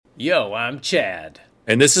Yo, I'm Chad.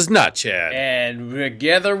 And this is not Chad. And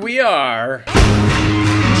together we are...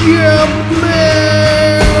 Jumpman!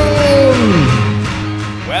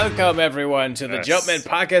 Welcome, everyone, to the Jumpman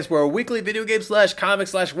Podcast. We're a weekly video game / comic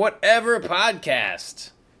 / whatever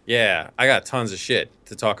podcast. Yeah, I got tons of shit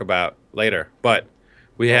to talk about later. But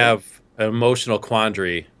we have an emotional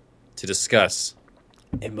quandary to discuss.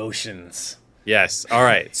 Emotions. Yes. All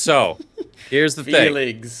right. So, here's the thing.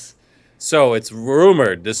 Feelings. So, it's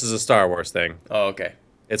rumored, this is a Star Wars thing. Oh, okay.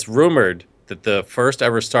 It's rumored that the first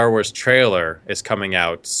ever Star Wars trailer is coming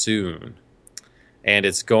out soon. And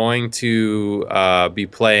it's going to be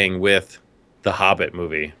playing with the Hobbit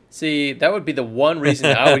movie. See, that would be the one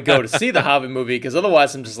reason I would go to see the Hobbit movie, because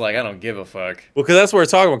otherwise I'm just like, I don't give a fuck. Well, because that's what we're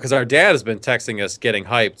talking about, because our dad has been texting us getting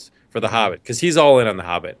hyped for the Hobbit, because he's all in on the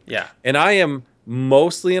Hobbit. Yeah. And I am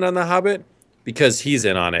mostly in on the Hobbit because he's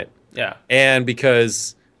in on it. Yeah. And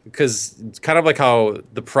because it's kind of like how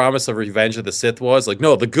the promise of Revenge of the Sith was. Like,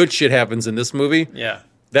 no, the good shit happens in this movie. Yeah.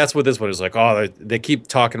 That's what this one is like. Oh, they keep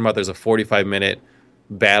talking about there's a 45-minute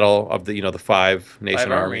battle of the, the five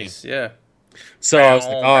nation armies. Yeah. So I was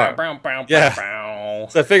like, yeah.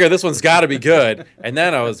 So I figured this one's got to be good. And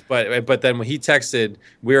then but then when he texted,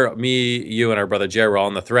 me, you, and our brother Jerry were all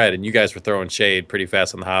on the thread, and you guys were throwing shade pretty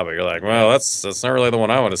fast on the Hobbit. You're like, well, that's not really the one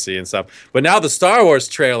I want to see and stuff. But now the Star Wars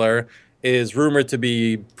trailer is rumored to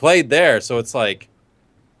be played there. So it's like,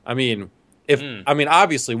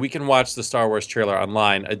 obviously we can watch the Star Wars trailer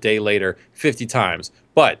online a day later 50 times.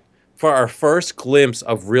 But for our first glimpse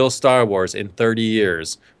of real Star Wars in 30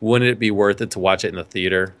 years, wouldn't it be worth it to watch it in the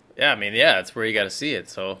theater? Yeah, that's where you got to see it,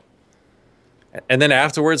 so... And then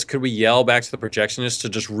afterwards, could we yell back to the projectionist to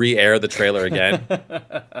just re-air the trailer again?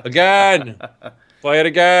 Again! Play it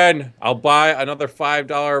again! I'll buy another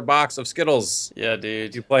 $5 box of Skittles. Yeah,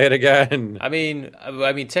 dude. You play it again.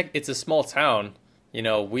 It's a small town. We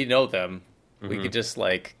know them. Mm-hmm. We could just,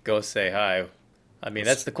 go say hi.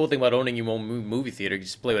 That's the cool thing about owning your own movie theater. You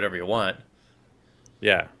just play whatever you want.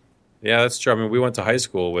 Yeah. Yeah, that's true. We went to high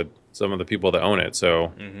school with some of the people that own it,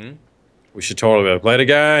 so we should totally be like, play it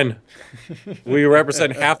again. We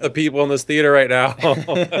represent half the people in this theater right now.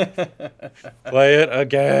 Play it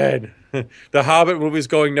again. The Hobbit movie's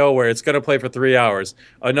going nowhere. It's going to play for 3 hours.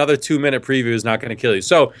 Another 2-minute preview is not going to kill you.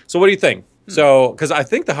 So what do you think? So, because I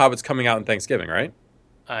think The Hobbit's coming out on Thanksgiving, right?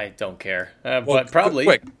 I don't care, but probably.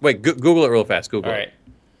 Wait, Google it real fast. Google All it. right.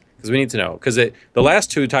 Because we need to know. Because the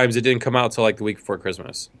last 2 times it didn't come out till the week before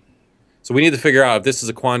Christmas. So we need to figure out if this is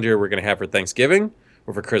a quandary we're going to have for Thanksgiving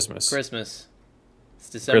or for Christmas. Christmas.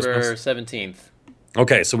 It's December 17th.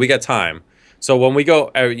 Okay, so we got time. So when we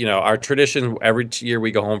go, our tradition, every year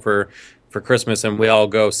we go home for Christmas and we all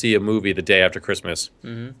go see a movie the day after Christmas.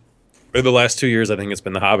 Mm-hmm. For the last 2 years, I think it's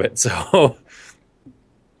been The Hobbit. So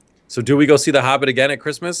do we go see The Hobbit again at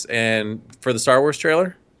Christmas and for the Star Wars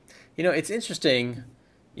trailer? It's interesting,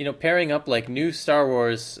 pairing up new Star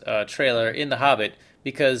Wars trailer in The Hobbit,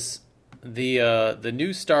 because the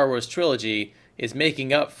new Star Wars trilogy is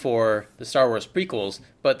making up for the Star Wars prequels,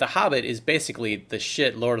 but The Hobbit is basically the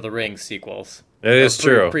shit Lord of the Rings sequels. It is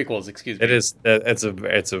true. Prequels, excuse me. It is. It's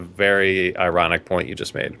a very ironic point you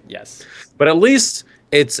just made. Yes. But at least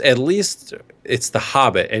it's The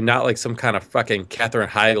Hobbit and not some kind of fucking Katherine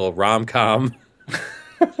Heigl rom-com.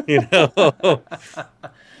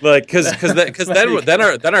 Because then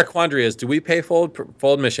our quandary is: do we pay full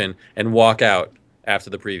admission and walk out after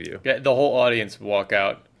the preview? Yeah, the whole audience would walk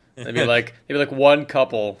out. They'd be like one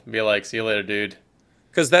couple be like, "See you later, dude."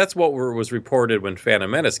 Because that's what was reported when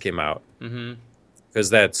Phantom Menace came out. Mm-hmm. Because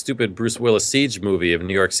that stupid Bruce Willis Siege movie of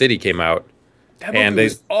New York City came out. That movie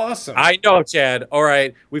was awesome. I know, Chad. All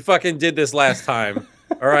right, we fucking did this last time.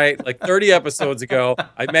 All right, 30 episodes ago,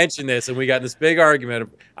 I mentioned this, and we got in this big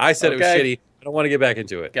argument. I said it was shitty. I don't want to get back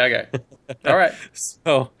into it. Okay. All right.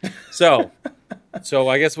 So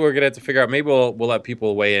I guess we're gonna have to figure out. Maybe we'll let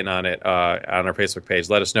people weigh in on it on our Facebook page.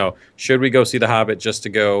 Let us know. Should we go see The Hobbit just to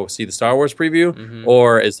go see the Star Wars preview,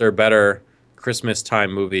 or is there a better Christmas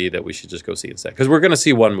time movie that we should just go see instead? Because we're gonna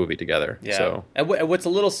see one movie together. Yeah. So. And what's a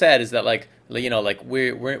little sad is that we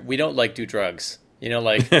don't do drugs.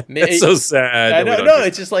 It's so sad. I know. No,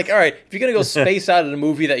 it's just all right. If you're gonna go space out in a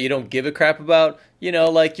movie that you don't give a crap about,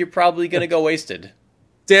 you're probably gonna go wasted.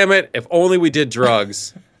 Damn it! If only we did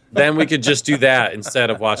drugs, then we could just do that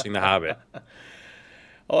instead of watching The Hobbit.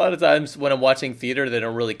 A lot of times when I'm watching theater that I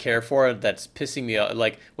don't really care for, that's pissing me off.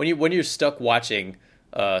 When you're stuck watching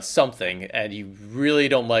something and you really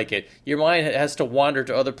don't like it, your mind has to wander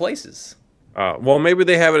to other places. Well, maybe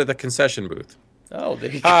they have it at the concession booth. Oh,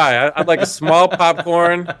 there you go. Hi, I'd like a small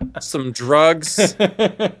popcorn, some drugs,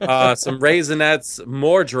 some Raisinets,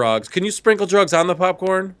 more drugs. Can you sprinkle drugs on the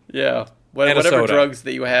popcorn? Yeah. And a Whatever soda. drugs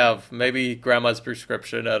that you have. Maybe grandma's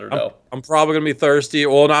prescription. I don't know. I'm probably gonna be thirsty.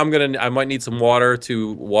 Well, no, I might need some water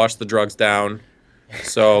to wash the drugs down.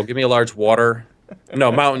 So give me a large water.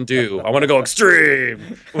 No, Mountain Dew. I want to go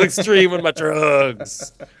extreme. Extreme with my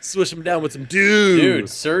drugs. Swish them down with some dew. Dude,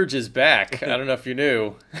 Surge is back. I don't know if you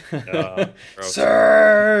knew. Gross.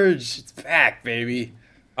 Surge! It's back, baby.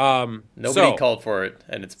 Nobody so- called for it,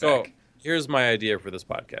 and it's So back. here's my idea for this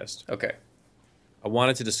podcast. Okay. I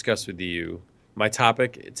wanted to discuss with you. My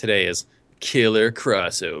topic today is killer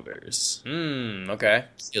crossovers. Okay.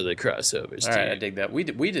 Killer crossovers. All right, I dude. dig that. We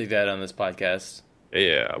did that on this podcast.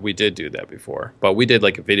 Yeah, we did do that before, but we did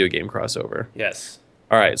like a video game crossover. Yes.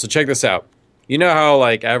 All right, so check this out. You know how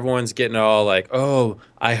like everyone's getting all like, oh,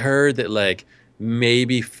 I heard that like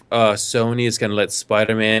maybe Sony is gonna let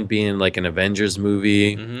Spider-Man be in like an Avengers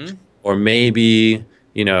movie, or maybe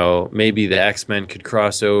maybe the X-Men could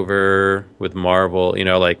cross over with Marvel.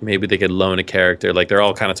 Like maybe they could loan a character. Like they're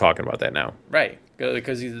all kind of talking about that now, Right.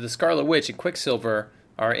 Because the Scarlet Witch and Quicksilver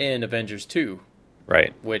are in Avengers 2,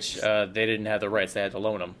 right? which they didn't have the rights. They had to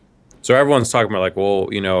loan them. So everyone's talking about like, well,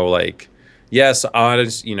 like, yes,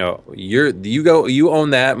 honest, you own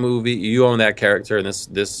that movie, you own that character, and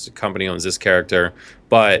this company owns this character.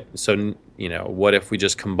 But so what if we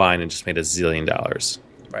just combine and just made $1 zillion?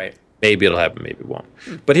 Right. Maybe it'll happen, maybe it won't.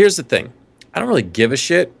 But here's the thing: I don't really give a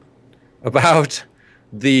shit about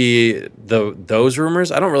those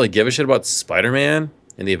rumors. I don't really give a shit about Spider-Man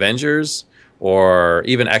and the Avengers, or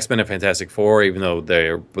even X-Men and Fantastic Four, even though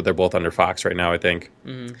they're both under Fox right now, I think.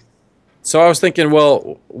 So I was thinking,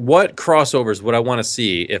 well, what crossovers would I want to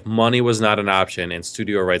see if money was not an option and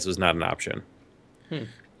studio rights was not an option?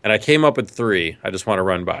 And I came up with 3. I just want to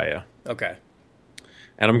run by you. Okay.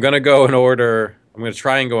 And I'm going to go in order. I'm going to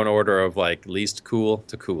try and go in order of like least cool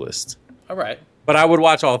to coolest. All right. But I would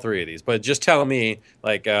watch all 3 of these. But just tell me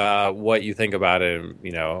like what you think about it,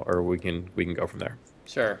 or we can go from there.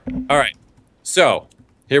 Sure. All right. So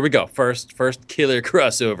here we go. First killer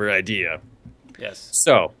crossover idea. Yes.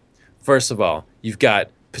 So first of all, you've got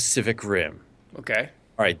Pacific Rim. Okay.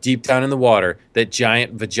 All right, deep down in the water, that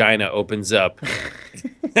giant vagina opens up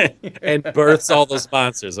and births all those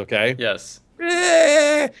monsters. Okay. Yes.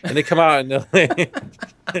 And they come out and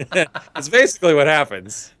it's basically what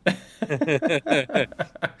happens.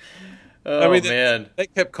 Oh, mean, man. They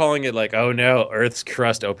kept calling it like, oh no, Earth's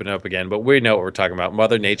crust opened up again, but we know what we're talking about.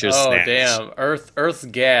 Mother Nature's Oh, snatch. damn. Earth's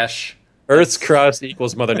gash. Earth's crust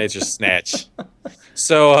equals Mother Nature's snatch.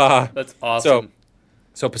 So That's awesome.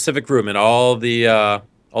 so Pacific Rim and all the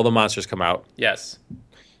monsters come out. Yes.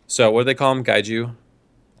 So what do they call them? Kaiju?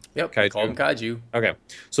 Yep. Kaiju. Call them kaiju. Okay.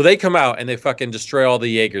 So they come out and they fucking destroy all the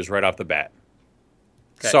Jaegers right off the bat.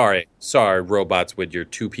 Okay. Sorry, robots with your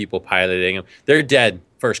 2 people piloting them. They're dead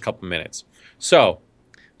first couple minutes. So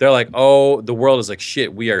they're like, oh, the world is like,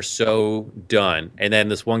 shit, we are so done. And then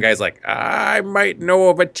this one guy's like, I might know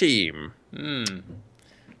of a team.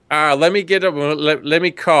 Let me get let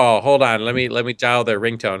me call. Hold on. Let me dial their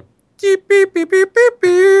ringtone. Beep, beep, beep, beep, beep,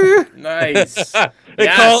 beep. Nice. They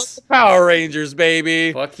Yes. call it the Power Rangers,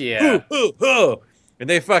 baby. Fuck yeah. And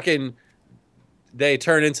they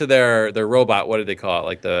turn into their robot. What did they call it?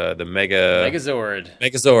 Like the Megazord.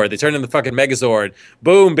 Megazord. They turn into the fucking Megazord.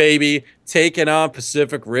 Boom, baby. Taking on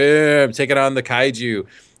Pacific Rim. Taking on the kaiju.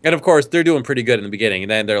 And of course, they're doing pretty good in the beginning. And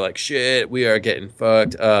then they're like, shit, we are getting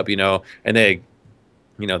fucked up, And they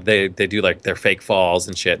do like their fake falls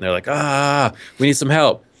and shit. And they're like, we need some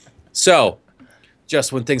help. So,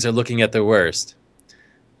 just when things are looking at their worst.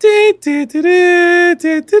 I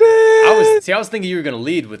was thinking you were going to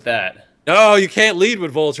lead with that. No, you can't lead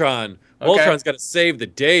with Voltron. Okay. Voltron's got to save the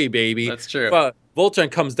day, baby. That's true. But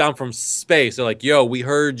Voltron comes down from space. They're like, yo, we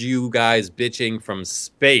heard you guys bitching from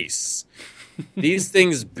space. These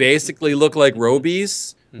things basically look like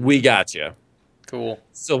Robies. We got you. Cool.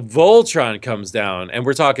 So Voltron comes down, and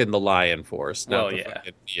we're talking the Lion Force, not Well, the yeah.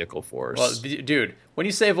 fucking Vehicle Force. Well, dude, when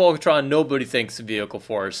you say Voltron, nobody thinks Vehicle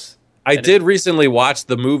Force. I did recently watch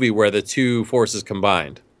the movie where the 2 forces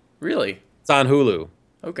combined. Really? It's on Hulu.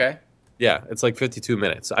 Okay. Yeah, it's like 52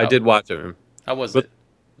 minutes. I Oh. did watch it. How was But- it?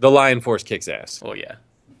 The Lion Force kicks ass. Oh, yeah.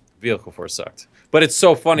 Vehicle Force sucked. But it's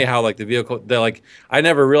so funny how like they're like, I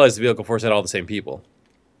never realized the Vehicle Force had all the same people.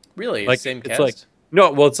 Really? Like Same it's cast? like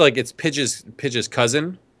it's Pidge's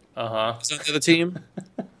cousin Uh-huh. is on the other team,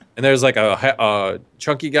 and there's like a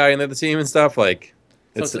chunky guy in the other team and stuff. Like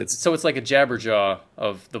So it's like a Jabberjaw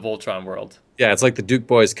of the Voltron world. yeah, it's like the Duke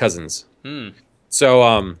boys' cousins.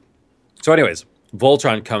 So anyways,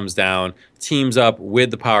 Voltron comes down, teams up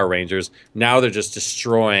with the Power Rangers. Now they're just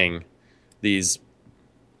destroying these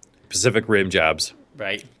Pacific Rim jobs,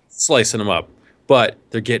 Right. slicing them up. But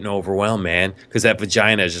they're getting overwhelmed, man, because that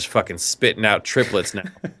vagina is just fucking spitting out triplets now.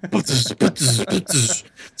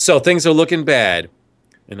 So things are looking bad.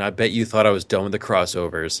 And I bet you thought I was done with the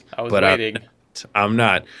crossovers. I was but waiting. I'm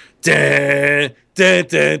not. Dun, dun,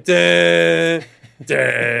 dun, dun,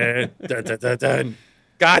 dun, dun, dun, dun, dun.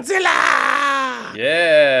 Godzilla!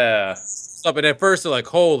 Yeah. Up, and at first they're like,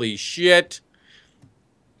 holy shit.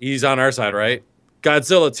 He's on our side, right?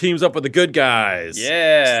 Godzilla teams up with the good guys.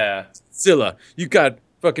 Yeah. Godzilla, you got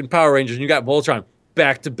fucking Power Rangers and you got Voltron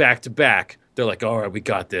back to back to back. They're like, all right, we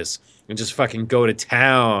got this. And just fucking go to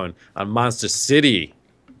town on Monster City.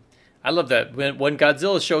 I love that when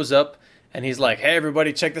Godzilla shows up and he's like, "Hey,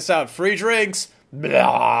 everybody, check this out, free drinks."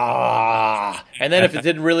 Blah. And then if it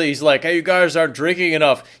didn't really, he's like, "Hey, you guys aren't drinking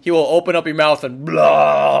enough." He will open up your mouth and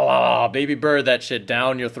blah, baby bird that shit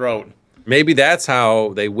down your throat. Maybe that's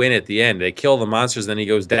how they win at the end. They kill the monsters, then he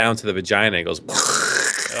goes down to the vagina and goes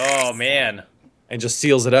Oh man, and just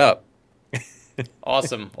seals it up.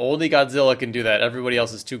 awesome! Only Godzilla can do that. Everybody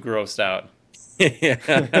else is too grossed out. Yeah.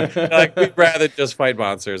 Like, we'd rather just fight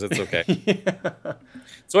monsters. It's okay. Yeah.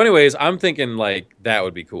 So, anyways, I'm thinking like that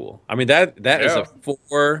would be cool. I mean that is a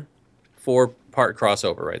four part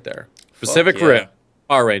crossover right there. Pacific yeah. Rim,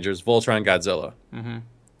 Power Rangers, Voltron, Godzilla. Mm-hmm.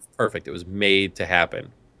 Perfect. It was made to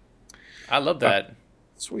happen. I love that.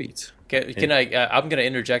 Sweet. Can I? I'm going to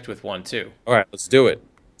interject with one too. All right, let's do it.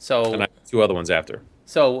 So And I have two other ones after.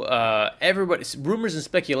 So everybody, rumors and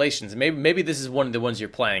speculations. Maybe this is one of the ones you're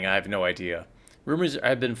playing. I have no idea. Rumors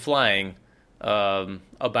have been flying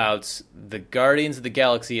about the Guardians of the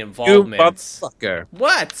Galaxy You involvement. motherfucker.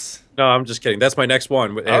 What? No, I'm just kidding. That's my next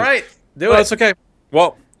one. All right, do No, it. that's okay.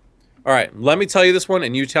 Well, all right. Let me tell you this one,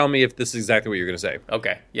 and you tell me if this is exactly what you're going to say.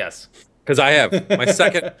 Okay. Yes. Because I have my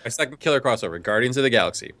second killer crossover, Guardians of the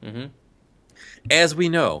Galaxy. Mm-hmm. As we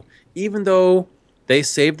know, even though they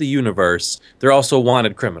saved the universe, they're also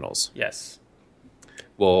wanted criminals. Yes.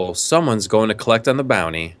 Well, someone's going to collect on the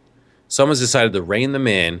bounty. Someone's decided to rein them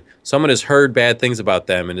in. Someone has heard bad things about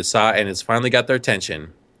them and it's finally got their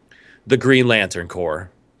attention. The Green Lantern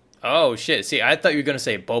Corps. Oh shit! See, I thought you were gonna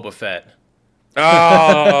say Boba Fett.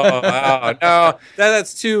 Oh, no,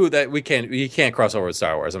 that's two that you can't cross over with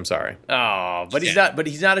Star Wars. I'm sorry. Oh, but he's not. But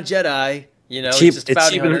he's not a Jedi. You know, Cheap, he's just a it's,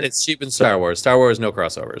 bounty cheap hunter. it's cheap in Star Wars. Star Wars, no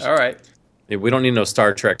crossovers. All right. We don't need no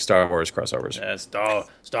Star Trek, Star Wars crossovers. Yeah, Star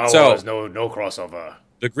So- Wars, no crossover.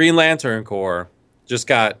 The Green Lantern Corps just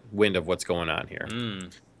got wind of what's going on here.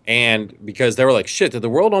 And because they were like, shit, did the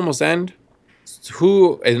world almost end?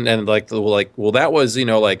 Who, and like, well, that was,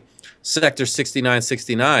 like Sector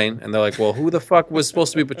 6969. And they're like, well, who the fuck was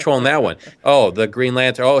supposed to be patrolling that one? Oh, the Green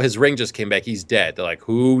Lantern. Oh, his ring just came back. He's dead. They're like,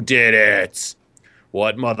 who did it?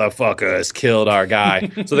 What motherfuckers killed our guy?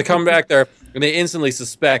 So they come back there and they instantly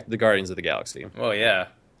suspect the Guardians of the Galaxy. Oh yeah.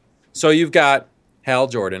 So you've got Hal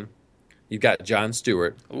Jordan, you've got Jon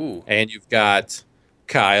Stewart, Ooh. and you've got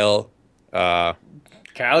Kyle.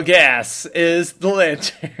 Kyle Gass is the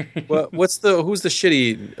Lantern. Who's the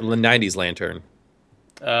shitty '90s Lantern?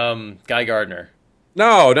 Guy Gardner.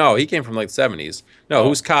 No, he came from like the '70s. No, Oh.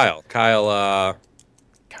 who's Kyle? Kyle.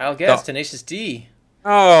 Kyle Gass, Tenacious D.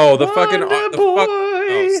 Oh, the fucking Wonder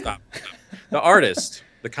Oh, Boy. stop. The artist,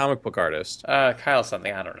 the comic book artist. Kyle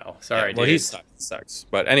something. I don't know. Sorry, Well, dude. he sucks.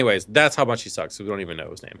 But anyways, that's how much he sucks. So we don't even know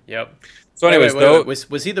his name. Yep. So anyways, wait.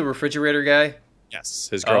 Was he the refrigerator guy? yes,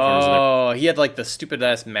 his girlfriend was in there. Oh, he had like the stupid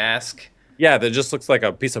ass mask. Yeah, that just looks like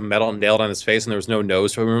a piece of metal nailed on his face, and there was no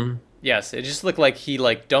nose from him. Yes, it just looked like he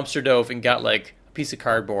like dumpster dove and got like a piece of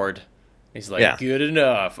cardboard. He's like, Yeah. good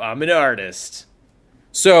enough. I'm an artist.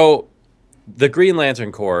 So the Green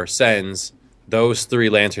Lantern Corps sends those three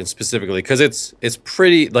lanterns specifically because it's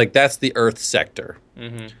pretty like that's the Earth sector,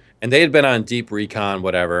 and they had been on deep recon,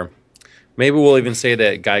 whatever. Maybe we'll even say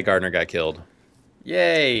that Guy Gardner got killed. So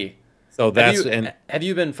Yay! Have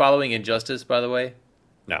you been following Injustice, by the way?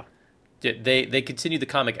 No. They continue the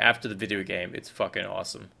comic after the video game. It's fucking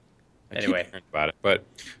awesome. Anyway, Keep hearing about it, but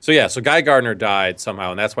so Guy Gardner died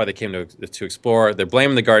somehow, and that's why they came to explore. They're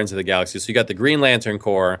blaming the Guardians of the Galaxy. So you got the Green Lantern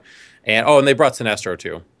Corps, and they brought Sinestro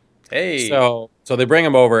too. hey, So they bring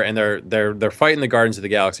him over, and they're fighting the Guardians of the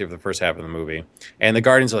Galaxy for the first half of the movie, and the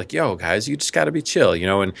Guardians are like, "Yo, guys, you just got to be chill,"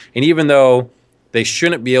 and even though they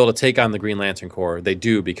shouldn't be able to take on the Green Lantern Corps, they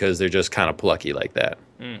do because they're just kind of plucky like that.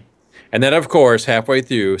 And then, of course, halfway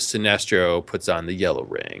through, Sinestro puts on the yellow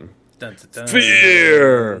ring. dun, dun,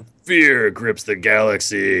 dun. Fear grips the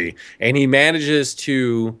galaxy, and he manages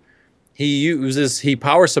to he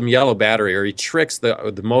powers some yellow battery, or he tricks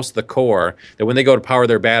the most of the core, that when they go to power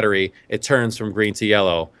their battery, it turns from green to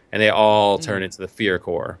yellow, and they all turn into the fear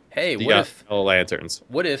core. Hey, the what if yellow lanterns?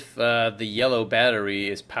 what if the yellow battery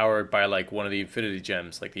is powered by like one of the Infinity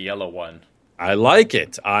Gems, like the yellow one? I like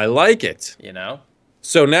it. I like it. You know?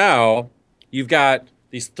 So now you've got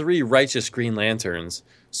these three righteous Green Lanterns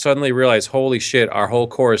suddenly realize, holy shit, our whole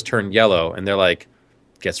core has turned yellow, and they're like,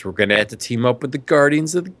 guess we're gonna have to team up with the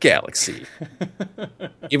Guardians of the Galaxy.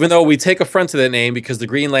 Even though we take affront to that name because the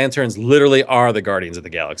Green Lanterns literally are the Guardians of the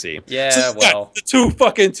Galaxy. Yeah, So well. the two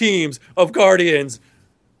fucking teams of Guardians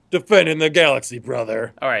defending the galaxy,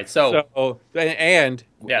 brother. All right, so And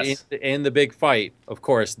Yes. in the big fight, of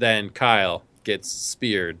course, then Kyle gets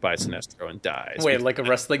speared by Sinestro and dies. wait, like a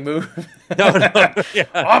wrestling move? No, yeah.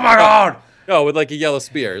 Oh my god! No, with like a yellow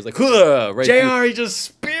spear. It's like, "Huh," right through- JR, he just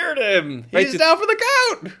speared him. Right He's to- down for the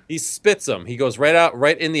count. He spits him. He goes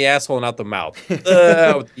right in the asshole and out the mouth with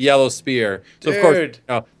the yellow spear. So of course, Dude.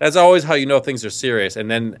 that's always how you know things are serious. And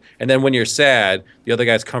then when you're sad, the other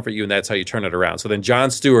guys comfort you, and that's how you turn it around. So then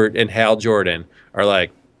Jon Stewart and Hal Jordan are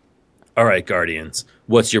like, "All right, Guardians,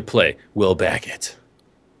 what's your play? We'll back it."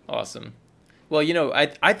 Awesome. Well,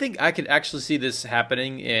 I think I could actually see this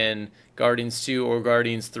happening in Guardians 2 or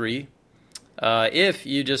Guardians 3. If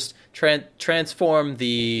you just transform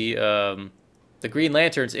the Green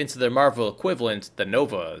Lanterns into their Marvel equivalent, the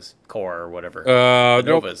Nova's Corps or whatever. Nope.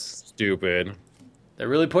 Novas. Stupid. They're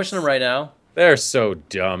really pushing them right now. They're so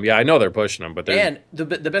dumb. Yeah, I know they're pushing them, but they're And the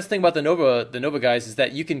best thing about the Nova guys is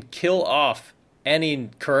that you can kill off any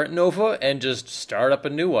current Nova and just start up a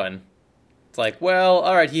new one. It's like, well,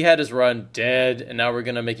 all right, he had his run, dead, and now we're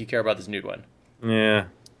gonna make you care about this new one. yeah.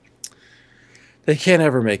 They can't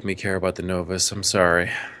ever make me care about the Novas. I'm sorry.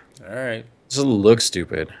 All right. Just look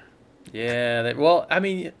stupid. Yeah. Well.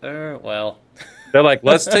 They're like,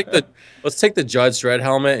 let's take the Judge Dredd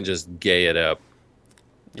helmet and just gay it up.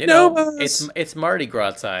 Novas. It's Mardi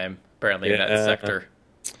Gras time apparently in that Yeah. sector.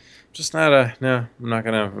 Just not no.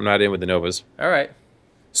 I'm not in with the Novas. All right.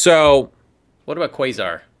 So, What about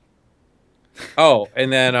Quasar?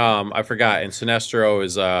 and then I forgot. And Sinestro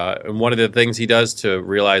is and one of the things he does to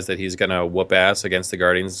realize that he's gonna whoop ass against the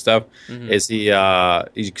Guardians and stuff is he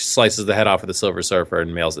slices the head off of the Silver Surfer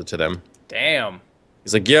and mails it to them. Damn.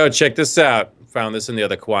 He's like, "Yo, check this out. Found this in the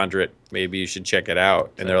other quadrant. Maybe you should check it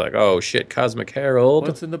out." And they're like, "Oh shit, Cosmic Herald."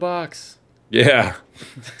 What's in the box? Yeah,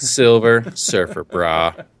 Silver Surfer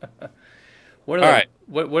bra. One of All the, right.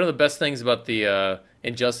 One of the best things about the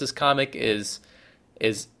Injustice comic is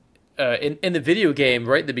in the video game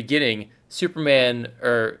right in the beginning, Superman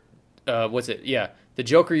what's it? Yeah, the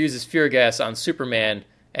Joker uses fear gas on Superman,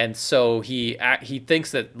 and so he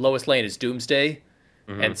thinks that Lois Lane is Doomsday,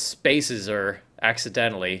 and spaces her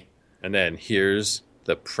accidentally. And then here's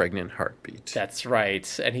the pregnant heartbeat. That's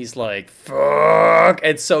right, and he's like, "Fuck!"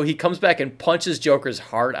 And so he comes back and punches Joker's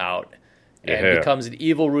heart out, and Yeah. becomes an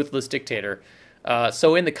evil, ruthless dictator.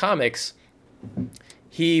 So in the comics,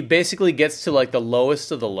 he basically gets to like the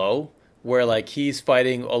lowest of the low, where like he's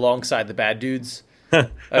fighting alongside the bad dudes. I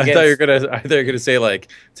thought you were gonna say like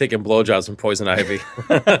taking blowjobs from Poison Ivy.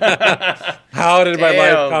 How did my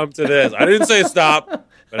Damn. life come to this? I didn't say stop,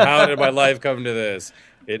 but how did my life come to this?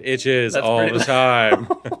 It itches That's all pretty- the time.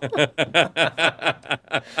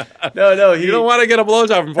 No, You don't want to get a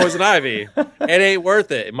blowjob from Poison Ivy. It ain't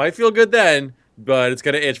worth it. It might feel good then, but it's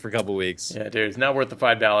gonna itch for a couple weeks. Yeah, dude, it's not worth the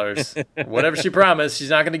 $5. Whatever she promised, she's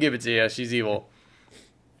not going to give it to you. She's evil.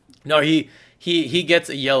 No, he gets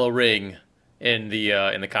a yellow ring in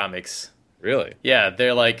the comics. Really? Yeah,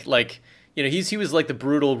 they're like he was like the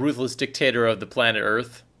brutal, ruthless dictator of the planet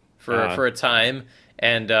Earth for a time,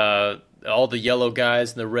 and all the yellow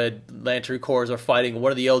guys and the red Lantern Corps are fighting.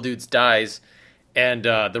 One of the yellow dudes dies, and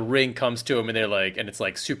the ring comes to him, and it's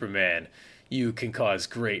like, Superman, you can cause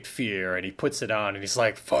great fear, and he puts it on, and he's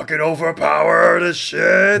like, fucking overpower the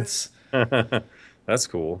shits. That's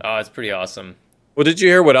cool. Oh, it's pretty awesome. Well, did you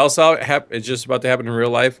hear what else is just about to happen in real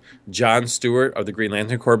life? Jon Stewart of the Green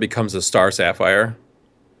Lantern Corps becomes a Star Sapphire.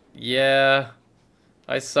 Yeah,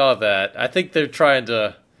 I saw that. I think they're trying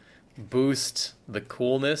to boost the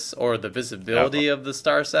coolness or the visibility of the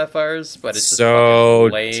Star Sapphires, but it's just So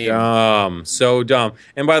fucking lame. dumb. So dumb.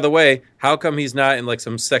 And by the way, how come he's not in like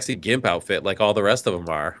some sexy gimp outfit like all the rest of them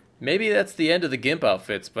are? Maybe that's the end of the GIMP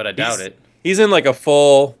outfits, but I doubt it. He's in like a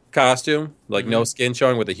full costume, like no skin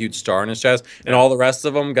showing with a huge star on his chest. And all the rest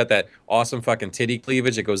of them got that awesome fucking titty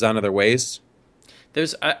cleavage that goes down to their waist.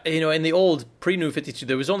 There's, in the old pre-New 52,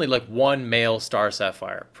 there was only like one male Star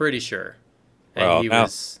Sapphire, pretty sure. And Well, he now-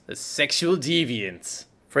 was a sexual deviant.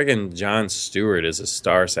 friggin' Jon Stewart is a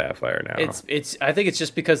Star Sapphire now. It's. I think it's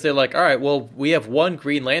just because they're like, all right, well, we have one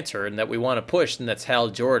Green Lantern that we want to push, and that's Hal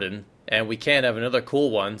Jordan, and we can't have another cool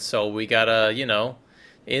one, so we gotta,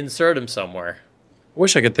 insert him somewhere. I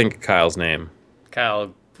wish I could think of Kyle's name.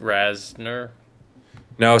 Kyle Rasner.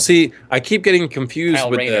 No, see, I keep getting confused Kyle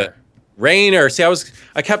with Rayner. the Rayner. See,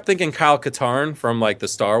 I kept thinking Kyle Katarn from like the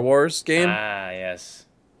Star Wars game. Ah, yes.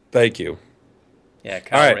 Thank you. Yeah,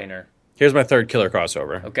 Kyle All right. Rayner. Here's my third killer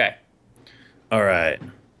crossover. Okay. All right.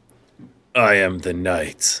 I am the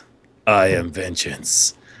Knight. I am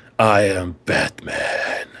vengeance. I am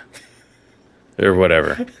Batman. Or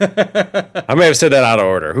whatever. I may have said that out of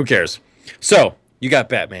order. Who cares? So, you got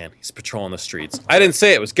Batman. He's patrolling the streets. I didn't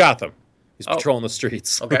say it was Gotham. He's patrolling the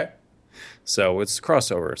streets. Okay. So, it's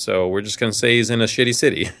crossover. So, we're just going to say he's in a shitty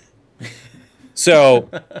city. So,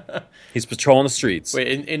 he's patrolling the streets. Wait,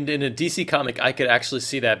 in a DC comic, I could actually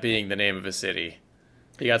see that being the name of a city.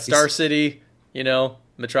 You got Star City,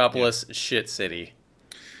 Metropolis, Shit City.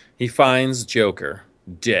 He finds Joker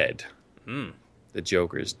dead. The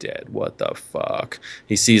Joker's dead. What the fuck?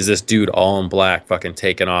 He sees this dude all in black fucking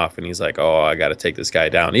taking off, and he's like, oh, I got to take this guy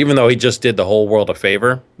down. Even though he just did the whole world a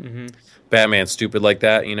favor. Mm-hmm. Batman's stupid like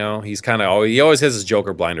that, He's kind of he always has his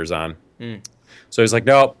Joker blinders on. So he's like,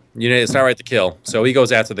 nope, it's not right to kill. So he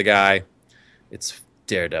goes after the guy. It's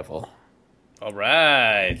Daredevil. All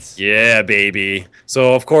right. Yeah, baby.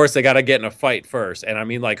 So, of course, they got to get in a fight first. And, I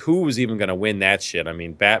mean, like, who's even going to win that shit? I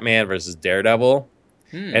mean, Batman versus Daredevil.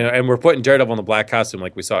 And we're putting Daredevil in the black costume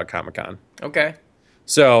like we saw at Comic-Con. Okay.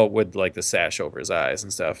 So, with, like, the sash over his eyes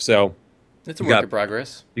and stuff. So, it's a work in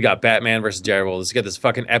progress. You got Batman versus Daredevil. Let's get this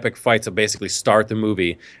fucking epic fight to basically start the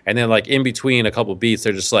movie. And then, like, in between a couple beats,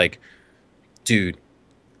 they're just like, dude,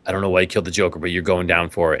 I don't know why you killed the Joker, but you're going down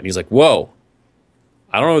for it. And he's like, whoa,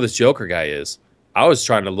 I don't know who this Joker guy is. I was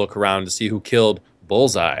trying to look around to see who killed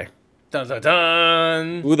Bullseye. Dun, dun,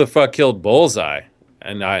 dun. Who the fuck killed Bullseye?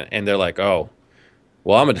 And they're like, oh,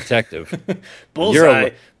 well, I'm a detective. Bullseye?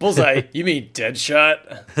 Bullseye? You mean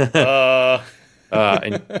Deadshot?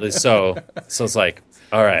 And so it's like,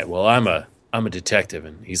 all right, well, I'm a detective,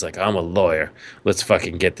 and he's like, I'm a lawyer. Let's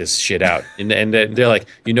fucking get this shit out. And they're like,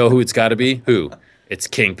 you know who it's got to be? Who? It's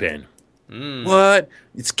Kingpin. What?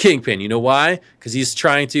 It's Kingpin. You know why? Because he's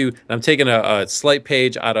trying to. And I'm taking a slight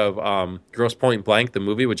page out of Grosse Point Blank, the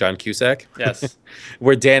movie with John Cusack. Yes.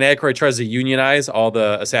 Where Dan Aykroyd tries to unionize all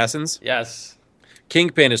the assassins. Yes.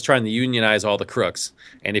 Kingpin is trying to unionize all the crooks.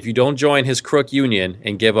 And if you don't join his crook union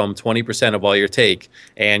and give him 20% of all your take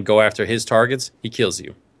and go after his targets, he kills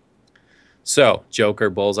you. So, Joker,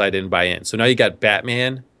 Bullseye didn't buy in. So now you got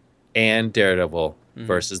Batman and Daredevil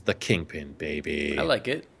versus the Kingpin, baby. I like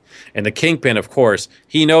it. And the Kingpin, of course,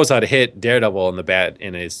 he knows how to hit Daredevil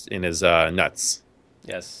in his nuts.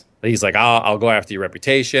 Yes. He's like, I'll go after your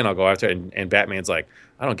reputation. I'll go after it. And Batman's like,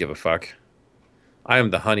 I don't give a fuck. I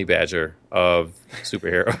am the honey badger of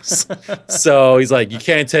superheroes. So he's like, you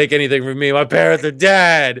can't take anything from me. My parents are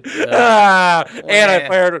dead. And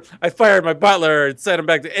I fired my butler and sent him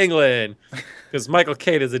back to England because Michael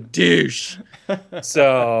Caine is a douche.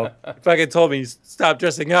 So fucking told me he stopped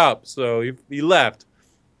dressing up. So he left.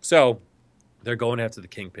 So they're going after the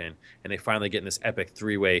Kingpin, and they finally get in this epic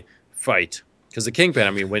three-way fight. Because the Kingpin,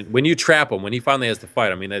 I mean, when you trap him, when he finally has to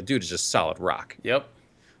fight, I mean, that dude is just solid rock. Yep.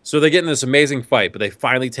 So they get in this amazing fight, but they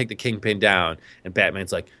finally take the Kingpin down, and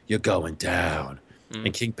Batman's like, you're going down.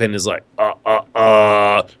 And Kingpin is like,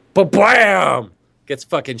 ba-bam! Gets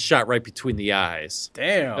fucking shot right between the eyes.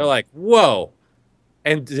 Damn. They're like, whoa.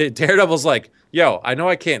 And Daredevil's like, yo, I know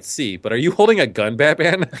I can't see, but are you holding a gun,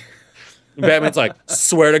 Batman? And Batman's like,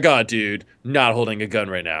 swear to God, dude, not holding a gun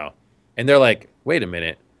right now. And they're like, wait a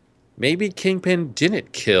minute. Maybe Kingpin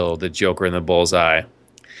didn't kill the Joker and the Bullseye.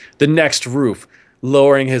 The next roof,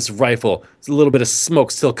 lowering his rifle, there's a little bit of smoke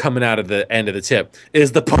still coming out of the end of the tip,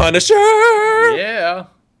 is the Punisher! Yeah.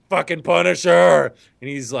 Fucking Punisher! And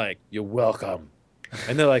he's like, you're welcome.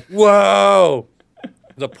 And they're like, whoa!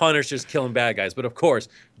 The Punisher's killing bad guys. But of course,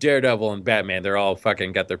 Daredevil and Batman, they're all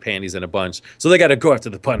fucking got their panties in a bunch. So they got to go after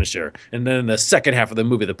the Punisher. And then in the second half of the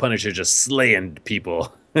movie, the Punisher just slaying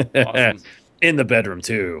people. Awesome. In the bedroom,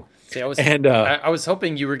 too. See, I was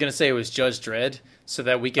hoping you were going to say it was Judge Dredd so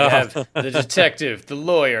that we could have the detective, the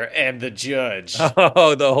lawyer, and the judge.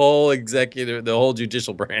 Oh, the whole executive, the whole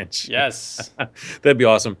judicial branch. Yes. That'd be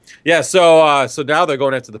awesome. Yeah, so now they're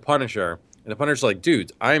going after the Punisher. And the Punisher's like,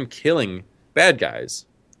 dude, I'm killing bad guys.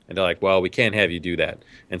 And they're like, well, we can't have you do that.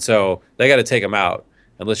 And so they got to take him out.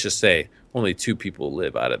 And let's just say only 2 people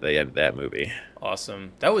live out of the end of that movie.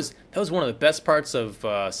 Awesome. That was one of the best parts of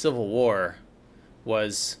Civil War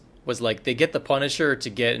was was like they get the Punisher to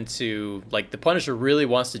get into like the Punisher really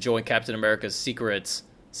wants to join Captain America's secret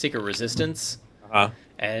resistance.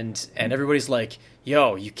 And everybody's like,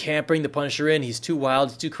 yo, you can't bring the Punisher in. He's too wild.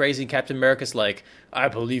 He's too crazy. And Captain America's like, I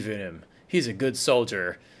believe in him. He's a good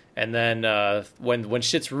soldier. And then when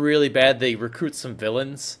shit's really bad, they recruit some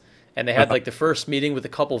villains. And they had like the first meeting with a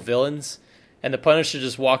couple villains. And the Punisher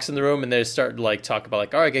just walks in the room and they start to like talk about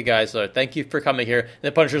like, all right, good guys, thank you for coming here. And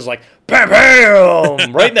the Punisher's like, bam,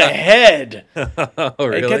 bam, right in the head. Oh,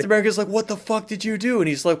 really? And Captain America's like, what the fuck did you do? And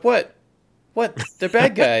he's like, what? They're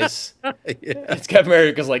bad guys. Yeah. It's Captain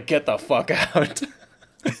America's like, get the fuck out.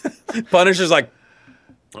 Punisher's like,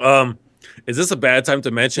 is this a bad time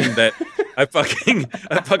to mention that I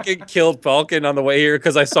fucking killed Falcon on the way here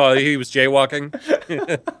because I saw he was jaywalking?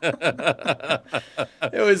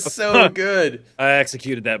 It was so good. I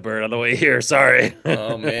executed that bird on the way here. Sorry.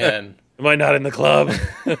 Oh man. Am I not in the club?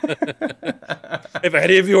 If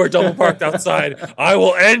any of you are double parked outside, I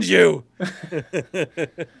will end you.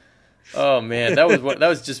 Oh man, that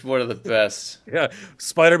was just one of the best. Yeah,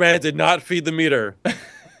 Spider-Man did not feed the meter.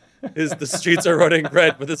 The streets are running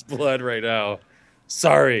red with his blood right now.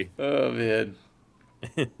 Sorry. Oh man.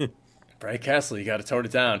 Brian Castle, you got to tone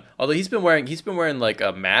it down. Although he's been wearing like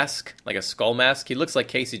a mask, like a skull mask. He looks like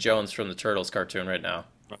Casey Jones from the Turtles cartoon right now.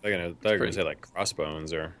 They're gonna say like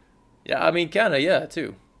Crossbones or. Yeah, I mean, kind of, yeah,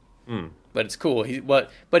 too. But it's cool.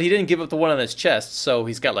 But he didn't give up the one on his chest, so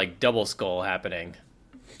he's got like double skull happening.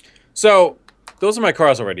 So those are my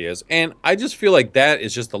crossover ideas, and I just feel like that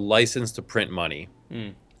is just a license to print money.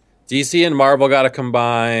 DC and Marvel got to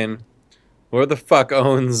combine. Where the fuck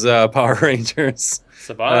owns Power Rangers?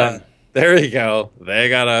 Saban. There you go. They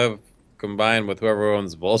got to combine with whoever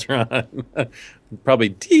owns Voltron. Probably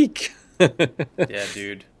Deke. Yeah,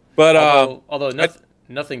 dude. But although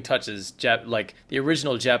nothing touches like the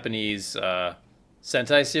original Japanese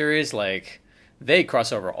Sentai series. Like they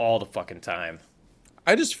cross over all the fucking time.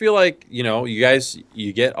 I just feel like, you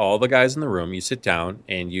get all the guys in the room, you sit down,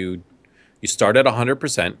 and you start at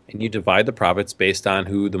 100%, and you divide the profits based on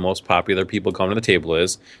who the most popular people come to the table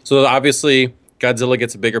is. So obviously, Godzilla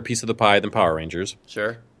gets a bigger piece of the pie than Power Rangers.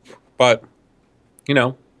 Sure. But,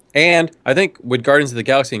 and I think with Guardians of the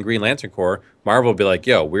Galaxy and Green Lantern Corps, Marvel will be like,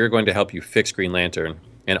 yo, we're going to help you fix Green Lantern,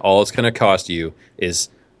 and all it's going to cost you is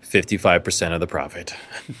 55% of the profit.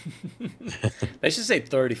 They should say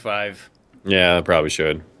 35. Yeah, I probably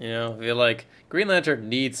should. They're like, Green Lantern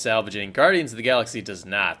needs salvaging. Guardians of the Galaxy does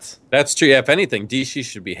not. That's true. Yeah, if anything, DC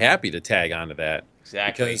should be happy to tag onto that.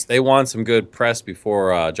 Exactly. Because they want some good press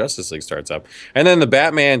before Justice League starts up. And then the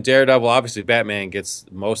Batman, Daredevil, obviously Batman gets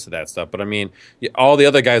most of that stuff. But I mean, all the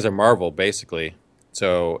other guys are Marvel, basically.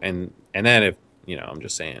 So, and then if, I'm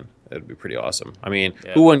just saying, it'd be pretty awesome. I mean,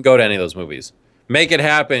 Who wouldn't go to any of those movies? Make it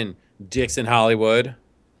happen, dicks in Hollywood.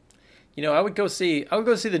 I would go see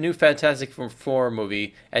the new Fantastic Four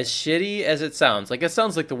movie, as shitty as it sounds. Like, it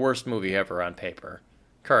sounds like the worst movie ever on paper,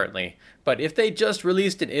 currently. But if they just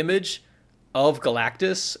released an image of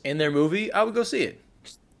Galactus in their movie, I would go see it.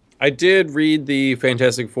 I did read the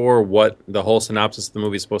Fantastic Four, what the whole synopsis of the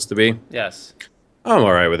movie is supposed to be. Yes. I'm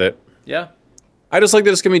all right with it. Yeah. I just like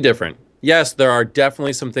that it's going to be different. Yes, there are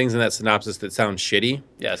definitely some things in that synopsis that sound shitty.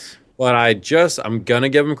 Yes. But I'm going to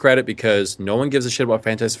give them credit because no one gives a shit about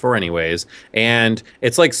Fantastic Four anyways. And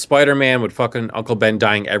it's like Spider-Man with fucking Uncle Ben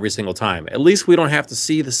dying every single time. At least we don't have to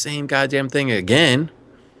see the same goddamn thing again.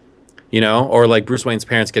 Or like Bruce Wayne's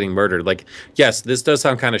parents getting murdered. Like, yes, this does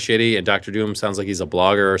sound kind of shitty, and Doctor Doom sounds like he's a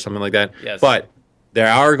blogger or something like that. Yes. But they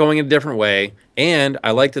are going in a different way. And I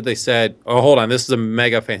like that they said, oh, hold on, this is a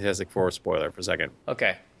mega Fantastic Four spoiler for a second.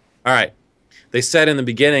 Okay. All right. They said in the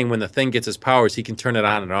beginning when the Thing gets his powers, he can turn it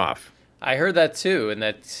on and off. I heard that too, and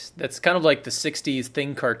that's kind of like the 60s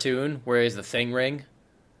Thing cartoon, where he has the Thing ring.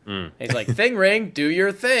 He's like, Thing ring, do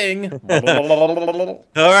your thing. All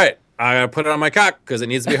right. I'm going to put it on my cock because it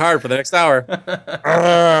needs to be hard for the next hour.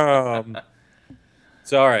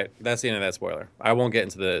 So, all right. That's the end of that spoiler. I won't get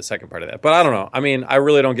into the second part of that. But I don't know. I mean, I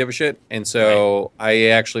really don't give a shit. And so I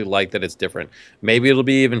actually like that it's different. Maybe it'll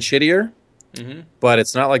be even shittier. But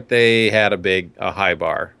it's not like they had a high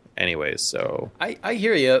bar anyways. So I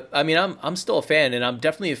hear you. I mean, I'm still a fan, and I'm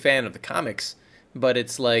definitely a fan of the comics. But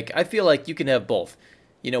it's like, I feel like you can have both.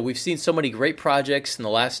 We've seen so many great projects in the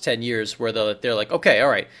last 10 years where they're like, okay, all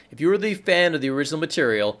right, if you're the fan of the original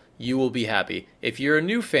material, you will be happy. If you're a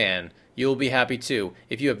new fan, you will be happy too.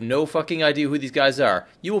 If you have no fucking idea who these guys are,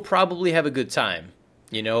 you will probably have a good time.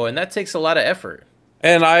 And that takes a lot of effort.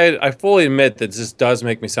 And I fully admit that this does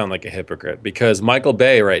make me sound like a hypocrite because Michael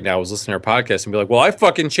Bay right now was listening to our podcast and be like, well, I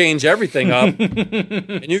fucking change everything up.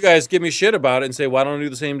 And you guys give me shit about it and say, why don't I do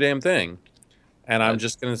the same damn thing? And I'm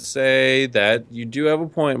just going to say that you do have a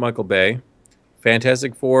point, Michael Bay.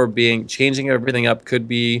 Fantastic Four changing everything up could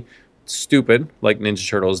be stupid, like Ninja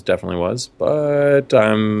Turtles definitely was, but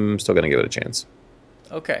I'm still going to give it a chance.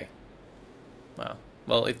 Okay. Wow.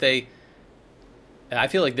 Well, I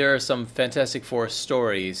feel like there are some Fantastic Four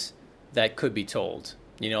stories that could be told.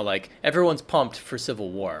 Like everyone's pumped for Civil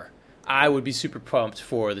War. I would be super pumped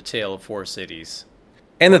for the Tale of Four Cities.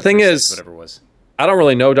 And the thing is, whatever it was. I don't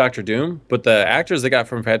really know Doctor Doom, but the actors they got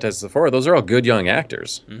from Fantastic Four, those are all good young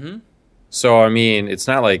actors. Mm-hmm. So, I mean, it's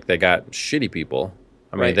not like they got shitty people.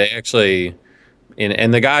 I mean, They actually...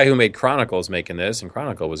 And the guy who made Chronicle is making this, and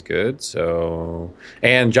Chronicle was good. So,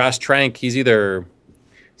 and Josh Trank, he either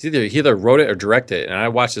wrote it or directed it. And I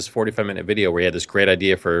watched this 45-minute video where he had this great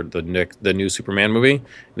idea for the new Superman movie,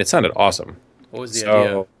 and it sounded awesome. What was the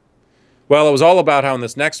idea? Well, it was all about how in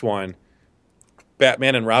this next one,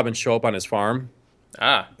 Batman and Robin show up on his farm.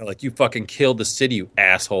 They're like, you fucking killed the city, you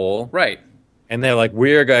asshole. Right. And they're like,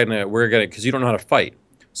 we're gonna, because you don't know how to fight.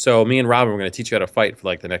 So me and Robin, we're gonna teach you how to fight for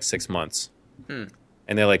like the next 6 months.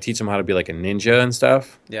 And they like teach him how to be like a ninja and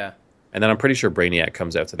stuff. Yeah. And then I'm pretty sure Brainiac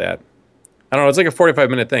comes after that. I don't know. It's like a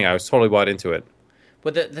 45-minute thing. I was totally bought into it.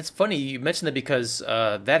 But that's funny. You mentioned that because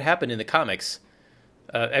that happened in the comics.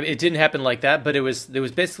 It didn't happen like that, but it was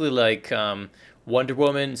basically like Wonder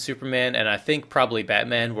Woman, Superman, and I think probably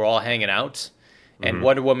Batman were all hanging out. And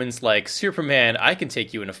Wonder Woman's like, Superman, I can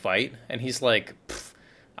take you in a fight. And he's like,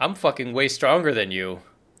 I'm fucking way stronger than you.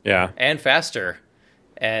 Yeah. And faster.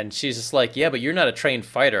 And she's just like, yeah, but you're not a trained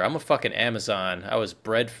fighter. I'm a fucking Amazon. I was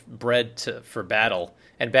bred for battle.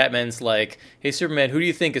 And Batman's like, hey, Superman, who do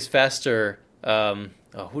you think is faster?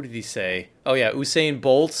 Who did he say? Oh, yeah, Usain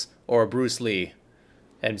Bolt or Bruce Lee?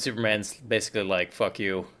 And Superman's basically like, fuck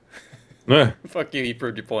you. Fuck you, you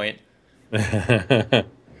proved your point. That's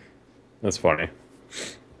funny.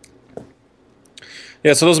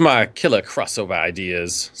 Yeah, so those are my killer crossover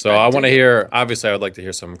ideas. So I want to hear, obviously I would like to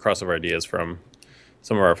hear some crossover ideas from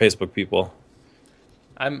some of our Facebook people.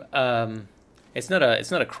 It's not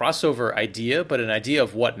a crossover idea, but an idea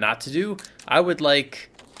of what not to do. I would like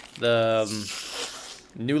the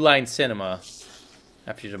New Line Cinema.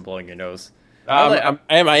 After you're done blowing your nose, am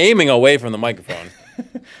I aiming away from the microphone?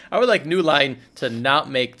 I would like New Line to not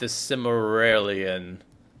make the Silmarillion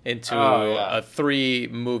into a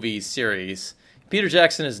 3-movie series. Peter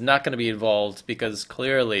Jackson is not going to be involved because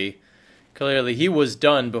clearly he was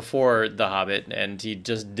done before The Hobbit, and he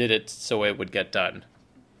just did it so it would get done.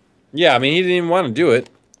 Yeah, I mean, he didn't even want to do it.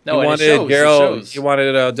 No, he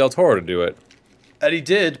wanted Del Toro to do it. And he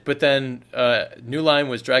did, but then New Line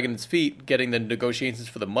was dragging its feet, getting the negotiations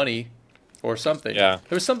for the money or something. Yeah.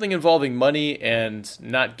 There was something involving money and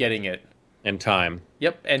not getting it. And time.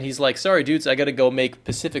 Yep, and he's like, sorry, dudes, I got to go make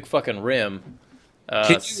Pacific fucking Rim.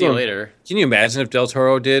 See you later. Can you imagine if Del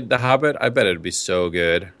Toro did The Hobbit? I bet it'd be so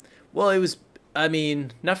good. Well, it was, I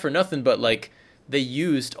mean, not for nothing, but like they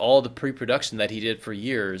used all the pre-production that he did for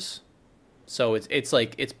years. So it's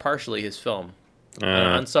like it's partially his film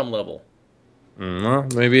on some level. Well,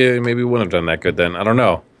 maybe it wouldn't have done that good then. I don't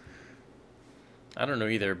know. I don't know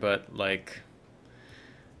either, but like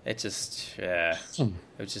it was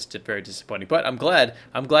just very disappointing. But I'm glad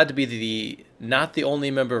to be not the only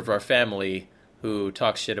member of our family who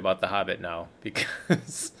talks shit about The Hobbit now,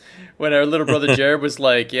 because when our little brother Jared was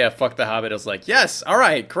like, yeah, fuck The Hobbit, I was like, yes, all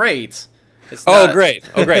right, great. Great.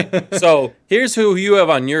 So here's who you have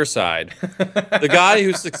on your side. The guy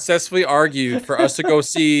who successfully argued for us to go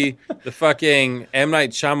see the fucking M. Night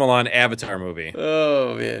Shyamalan Avatar movie.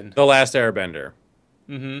 Oh, man. The Last Airbender.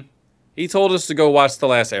 Mm-hmm. He told us to go watch The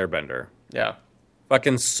Last Airbender. Yeah.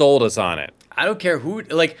 Fucking sold us on it. I don't care who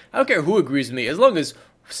agrees with me. As long as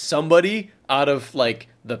somebody out of like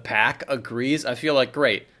the pack agrees, I feel like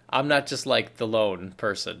great. I'm not just like the lone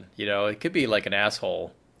person, It could be like an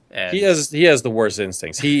asshole. And he has the worst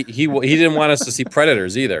instincts. He didn't want us to see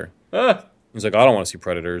Predators either. He's like, I don't want to see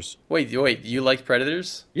Predators. Wait, you liked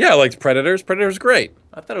Predators? Yeah, I liked Predators. Predators great.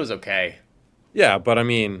 I thought it was okay. Yeah, but I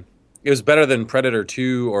mean, it was better than Predator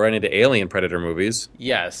 2 or any of the Alien Predator movies.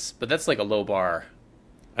 Yes, but that's like a low bar.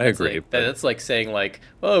 I agree. That's like saying like,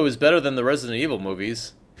 well, it was better than the Resident Evil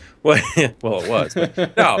movies. Well, it was.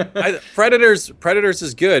 But no, Predators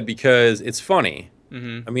is good because it's funny.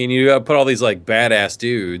 Mm-hmm. I mean, you got to put all these like badass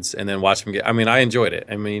dudes and then watch them get. I mean, I enjoyed it.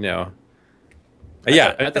 I mean, I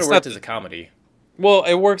thought it worked as a comedy. Well,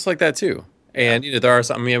 it works like that too. And there are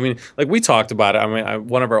some. I mean, like we talked about it. I mean,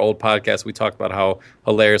 one of our old podcasts, we talked about how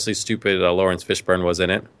hilariously stupid Lawrence Fishburne was in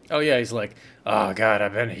it. Oh yeah, he's like, oh God,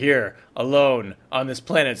 I've been here alone on this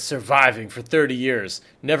planet, surviving for 30 years.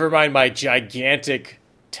 Never mind my gigantic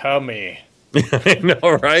tummy. I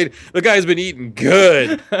know, right? The guy's been eating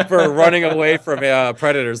good for running away from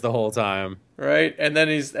predators the whole time. Right? And then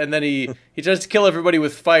he tries to kill everybody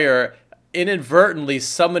with fire, inadvertently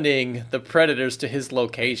summoning the predators to his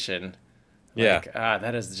location. Yeah. Like,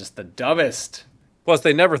 that is just the dumbest. Plus,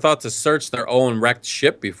 they never thought to search their own wrecked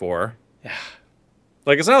ship before. Yeah.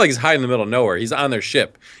 Like, it's not like he's hiding in the middle of nowhere. He's on their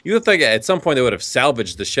ship. You would think at some point they would have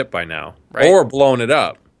salvaged the ship by now. Right. Or blown it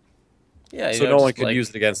up. Yeah. So no one could use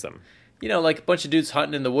it against them. You know, like a bunch of dudes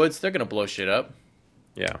hunting in the woods, they're going to blow shit up.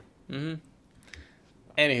 Yeah.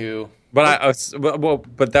 Anywho.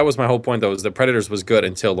 But that was my whole point, though, is the Predators was good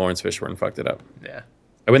until Lawrence Fishburne fucked it up. Yeah.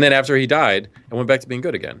 And then after he died, it went back to being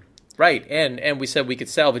good again. Right, and we said we could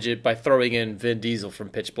salvage it by throwing in Vin Diesel from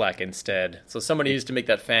Pitch Black instead. So somebody needs to make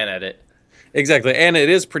that fan edit. Exactly, and it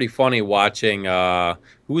is pretty funny watching,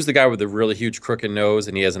 who's the guy with the really huge crooked nose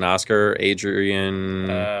and he has an Oscar? Adrian...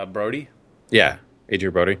 Brody? Yeah,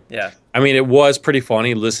 Adrian Brody. Yeah. I mean, it was pretty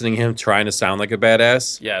funny listening to him trying to sound like a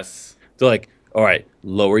badass. Yes. They're like, all right,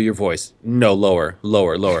 lower your voice. No, lower.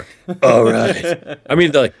 All right. I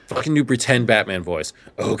mean, they're like, fucking do pretend Batman voice.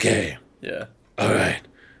 Okay. Yeah. All right.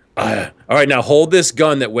 All right, now hold this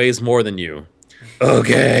gun that weighs more than you.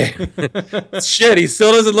 Okay. Shit, he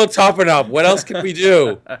still doesn't look tough enough. What else can we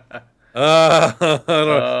do? I don't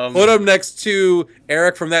know. Put him next to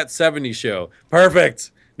Eric from That 70s Show.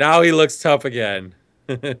 Perfect. Now he looks tough again.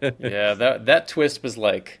 Yeah, that twist was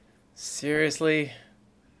like, seriously?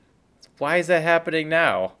 Why is that happening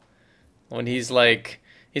now? When he's like,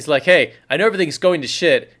 hey, I know everything's going to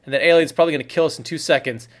shit, and that alien's probably going to kill us in 2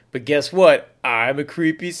 seconds, but guess what? I'm a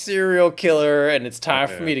creepy serial killer, and it's time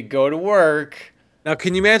for me to go to work. Now,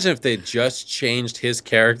 can you imagine if they just changed his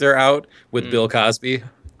character out with Bill Cosby?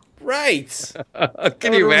 Right.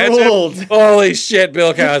 Can you imagine? Ruled. Holy shit,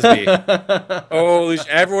 Bill Cosby. Holy shit.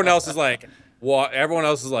 Everyone else is like,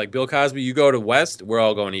 Bill Cosby, you go to west, we're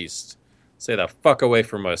all going east. Stay the fuck away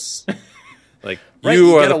from us. Like, right,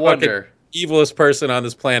 you are the fucking evilest person on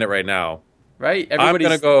this planet right now. Right? I'm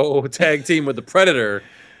going to go tag team with the Predator.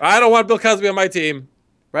 I don't want Bill Cosby on my team.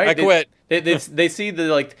 Right? I quit. They see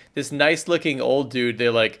this nice looking old dude.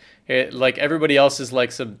 They're like everybody else is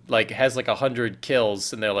like has 100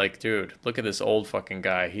 kills, and they're like, dude, look at this old fucking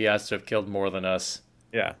guy. He has to have killed more than us.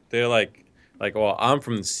 Yeah, they're like, well, I'm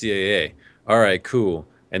from the CIA. All right, cool.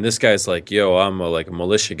 And this guy's like, yo, I'm a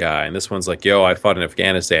militia guy. And this one's like, yo, I fought in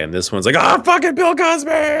Afghanistan. And this one's like, fucking Bill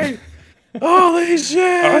Cosby! Holy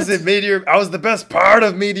shit! I was the best part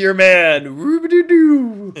of Meteor Man.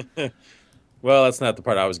 Roo-ba-doo-doo. Well, that's not the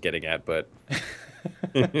part I was getting at, but...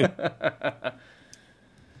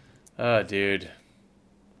 Oh, dude.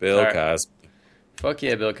 Bill Cosby. Fuck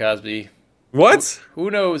yeah, Bill Cosby. What? Who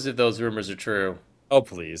knows if those rumors are true? Oh,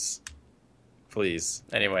 please. Please.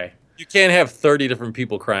 Anyway. You can't have 30 different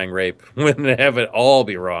people crying rape when they have it all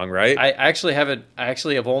be wrong, right? I actually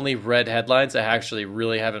have only read headlines. I actually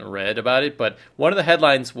really haven't read about it, but one of the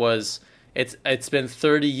headlines was it's been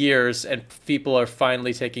 30 years and people are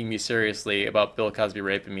finally taking me seriously about Bill Cosby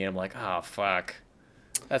raping me. I'm like, oh fuck.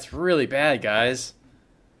 That's really bad, guys.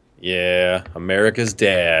 Yeah, America's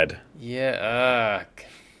dad. Yeah,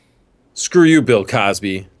 Screw you, Bill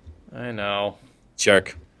Cosby. I know.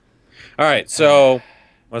 Jerk. All right, so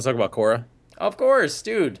want to talk about Korra? Of course,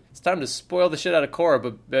 dude. It's time to spoil the shit out of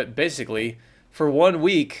Korra, but basically, for 1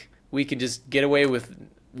 week, we can just get away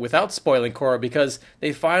without spoiling Korra because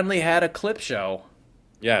they finally had a clip show.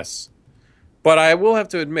 Yes. But I will have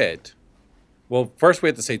to admit, well, first we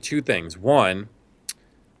have to say two things. One,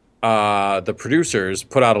 the producers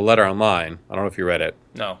put out a letter online. I don't know if you read it.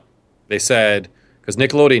 No. They said, because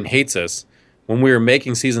Nickelodeon hates us, when we were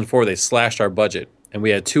making season 4, they slashed our budget, and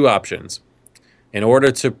we had two options. In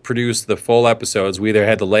order to produce the full episodes, we either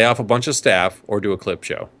had to lay off a bunch of staff or do a clip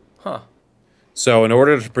show. Huh. So in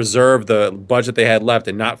order to preserve the budget they had left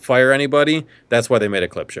and not fire anybody, that's why they made a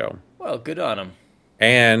clip show. Well, good on them.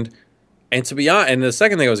 And to be honest, and the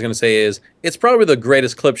second thing I was going to say is, it's probably the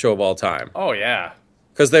greatest clip show of all time. Oh, yeah.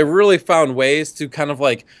 Because they really found ways to kind of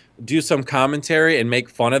do some commentary and make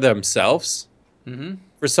fun of themselves. Mm-hmm.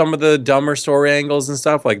 For some of the dumber story angles and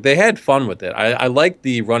stuff. They had fun with it. I liked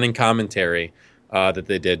the running commentary that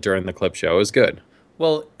they did during the clip show. It was good.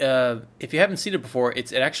 Well, if you haven't seen it before,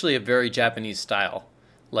 it's actually a very Japanese style.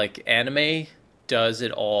 Anime does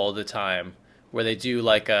it all the time, where they do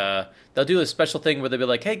they'll do a special thing where they'll be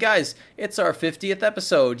like, hey guys, it's our 50th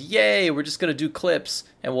episode. Yay, we're just going to do clips.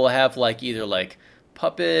 And we'll have either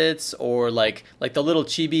puppets or the little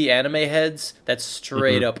chibi anime heads that's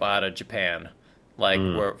straight up out of Japan.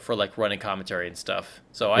 For running commentary and stuff.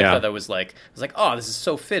 So I thought that was I was like, oh, this is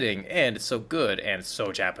so fitting, and it's so good, and it's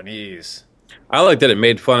so Japanese. I like that it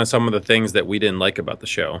made fun of some of the things that we didn't like about the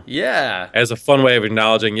show. Yeah. As a fun way of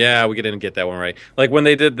acknowledging, yeah, we didn't get that one right. Like when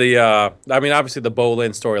they did I mean, obviously the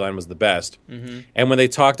Bolin storyline was the best. And when they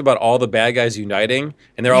talked about all the bad guys uniting,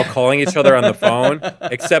 and they're all calling each other on the phone,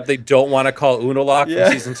 except they don't want to call Unalaq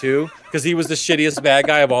from season 2, because he was the shittiest bad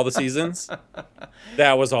guy of all the seasons.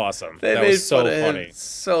 That was awesome. They that made was so fun of him funny.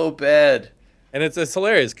 so bad. And it's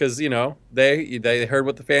hilarious, because, they heard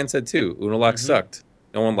what the fans said too. Unalaq sucked.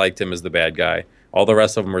 No one liked him as the bad guy. All the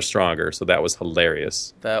rest of them were stronger, so that was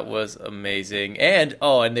hilarious. That was amazing. And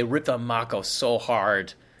they ripped on Mako so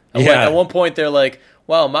hard. Yeah. At one point, they're like,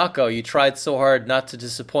 wow, Mako, you tried so hard not to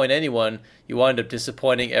disappoint anyone. You wound up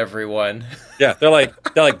disappointing everyone. Yeah, they're like,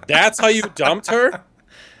 that's how you dumped her?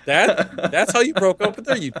 That's how you broke up with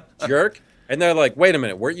her, you jerk? And they're like, wait a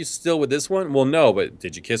minute, weren't you still with this one? Well, no, but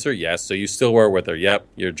did you kiss her? Yes, so you still were with her. Yep,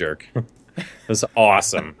 you're a jerk. It was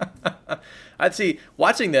awesome. I'd see,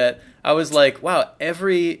 watching that, I was like, wow,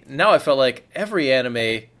 now I felt like every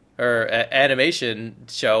anime or animation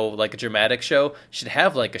show, like a dramatic show, should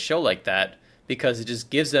have like a show like that, because it just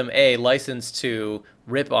gives them a license to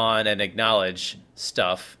rip on and acknowledge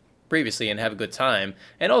stuff previously and have a good time.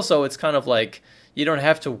 And also it's kind of like you don't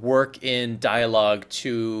have to work in dialogue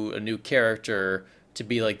to a new character to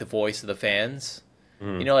be like the voice of the fans.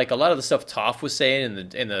 You know, like a lot of the stuff Toph was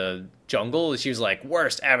saying in the jungle, she was like,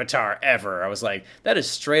 worst avatar ever. I was like, that is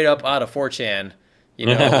straight up out of 4chan. You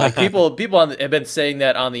know, like people have been saying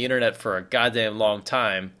that on the internet for a goddamn long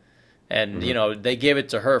time. And, they gave it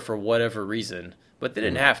to her for whatever reason. But they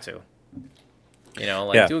didn't have to. You know,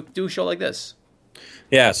 like, do a show like this.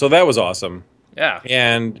 Yeah, so that was awesome. Yeah.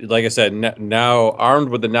 And like I said, now armed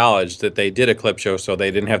with the knowledge that they did a clip show so they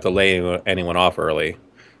didn't have to lay anyone off early,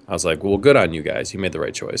 I was like, well, good on you guys. You made the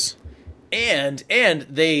right choice. And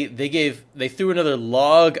they threw another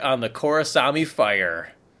log on the Korasami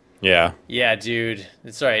fire. Yeah. Yeah, dude.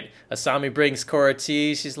 That's right. Asami brings Korra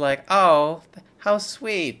tea. She's like, oh, how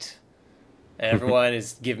sweet. And everyone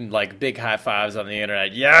is giving like big high fives on the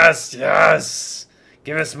internet. Yes, yes.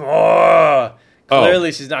 Give us more.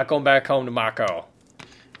 Clearly, she's not going back home to Mako.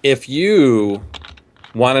 If you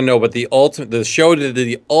want to know what the show did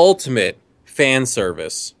the ultimate fan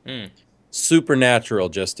service, Supernatural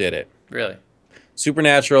just did it. Really?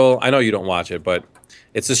 Supernatural, I know you don't watch it, but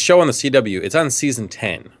it's a show on the CW. It's on season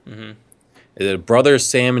 10. The brothers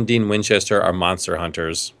Sam and Dean Winchester are monster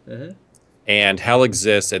hunters. And hell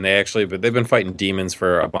exists, and they've been fighting demons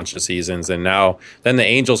for a bunch of seasons, and then the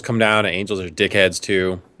angels come down, and angels are dickheads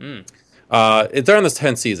too. They're on this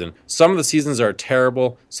 10th season. Some of the seasons are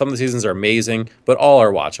terrible, some of the seasons are amazing, but all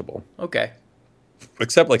are watchable. Okay.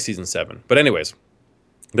 Except like season 7. But anyways,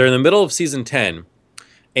 they're in the middle of season 10,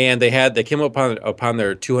 and they came upon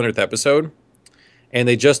their 200th episode, and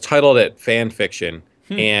they just titled it Fan Fiction,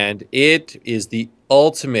 and it is the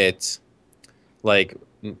ultimate like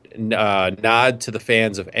nod to the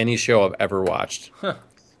fans of any show I've ever watched.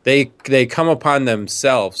 They come upon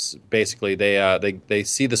themselves basically. They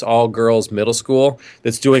see this all girls middle school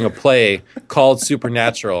that's doing a play called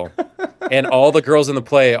Supernatural, and all the girls in the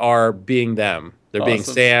play are being them. They're being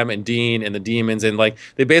Sam and Dean and the demons, and like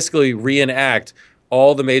they basically reenact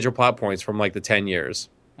all the major plot points from like the 10 years.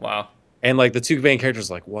 Wow. And like the two main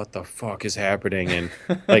characters are like, what the fuck is happening? And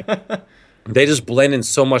like they just blend in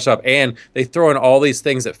so much up, and they throw in all these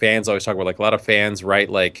things that fans always talk about. Like a lot of fans write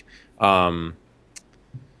like a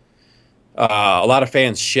lot of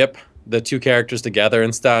fans ship the two characters together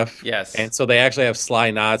and stuff. Yes. And so they actually have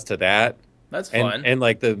sly nods to that. That's fun. And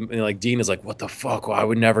like Dean is like, what the fuck? Well, I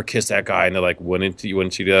would never kiss that guy. And they're like, wouldn't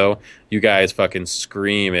you though? You guys fucking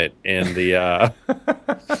scream it in the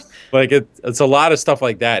like it's a lot of stuff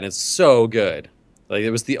like that, and it's so good. Like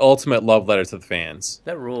it was the ultimate love letter to the fans.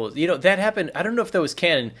 That rules. You know, that happened. I don't know if that was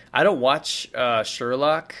canon. I don't watch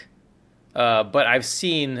Sherlock, but I've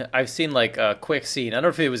seen like a quick scene. I don't know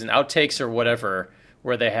if it was in outtakes or whatever,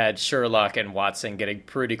 where they had Sherlock and Watson getting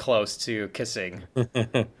pretty close to kissing.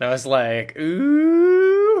 And I was like,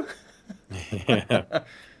 ooh. That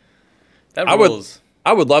rules.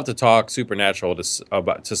 I would love to talk Supernatural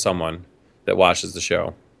to someone that watches the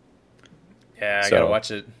show. Yeah, I gotta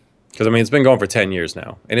watch it. Because, I mean, it's been going for 10 years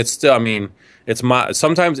now. And it's still, I mean,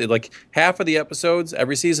 sometimes, like, half of the episodes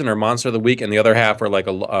every season are Monster of the Week, and the other half are, like,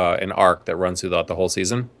 an arc that runs throughout the whole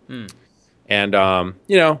season. And, I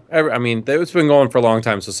mean, it's been going for a long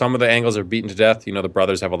time, so some of the angles are beaten to death. You know, the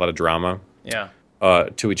brothers have a lot of drama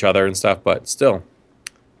to each other and stuff, but still,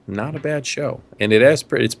 not a bad show. And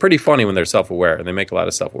it's pretty funny when they're self-aware, and they make a lot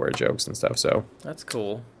of self-aware jokes and stuff, so. That's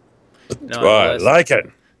cool. I like it.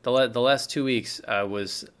 The last 2 weeks,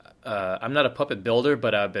 I'm not a puppet builder,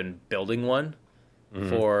 but I've been building one.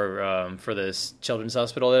 for this children's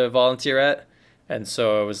hospital that I volunteer at, and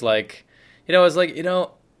so it was like,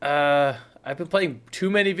 I've been playing too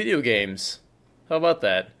many video games. How about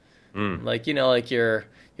that? Like, like your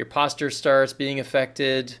posture starts being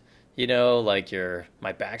affected. Like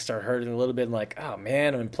my back started hurting a little bit. And like, oh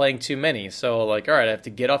man, I've been playing too many. So like, all right, I have to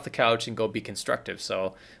get off the couch and go be constructive.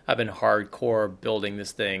 So I've been hardcore building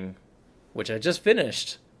this thing, which I just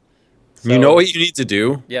finished. So, you know what you need to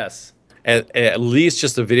do? Yes. At least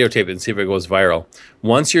just to videotape it and see if it goes viral.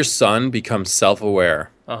 Once your son becomes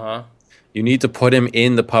self-aware, you need to put him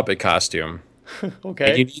in the puppet costume. Okay.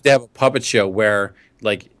 And you need to have a puppet show where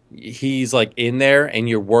like he's like in there and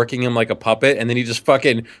you're working him like a puppet, and then he just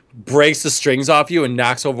fucking breaks the strings off you and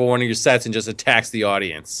knocks over one of your sets and just attacks the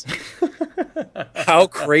audience. How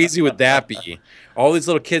crazy would that be? All these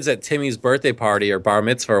little kids at Timmy's birthday party or bar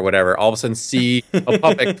mitzvah or whatever all of a sudden see a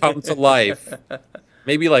puppet come to life,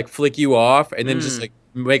 maybe like flick you off, and then just like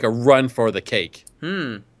make a run for the cake.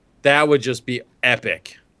 That would just be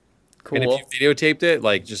epic. Cool. And if you videotaped it,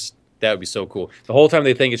 like just that would be so cool. The whole time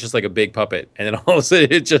they think it's just like a big puppet, and then all of a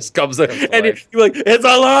sudden it just comes and you're like, "It's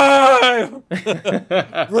alive!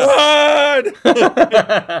 Run!"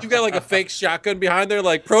 You got like a fake shotgun behind there,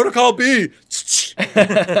 like Protocol B.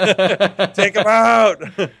 Take him out!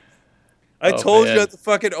 I told you to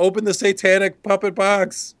fucking open the satanic puppet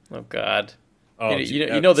box. Oh God. Oh,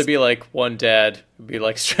 there'd be like one dad would be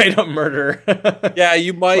like straight up murder. Yeah,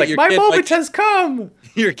 you might. Like, my moment has come.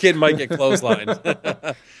 Your kid might get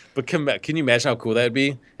clotheslined. But can you imagine how cool that'd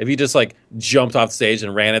be if he just like jumped off stage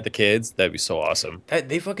and ran at the kids? That'd be so awesome.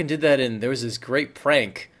 They fucking did that there was this great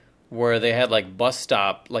prank where they had like a bus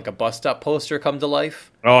stop poster come to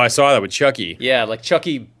life. Oh, I saw that with Chucky. Yeah, like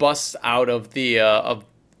Chucky busts out of the of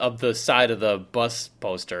the side of the bus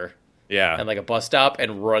poster. Yeah. And like a bus stop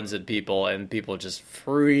and runs at people, and people just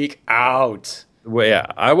freak out. Well, yeah.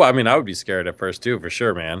 I mean, I would be scared at first too, for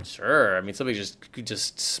sure, man. Sure. I mean, somebody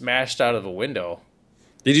just smashed out of a window.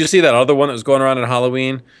 Did you see that other one that was going around on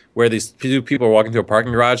Halloween where these two people are walking through a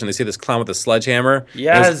parking garage and they see this clown with a sledgehammer?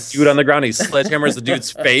 Yes. There's a dude on the ground. He sledgehammers the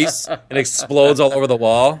dude's face and explodes all over the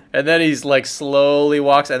wall. And then he's like slowly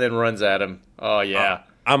walks and then runs at him. Oh yeah.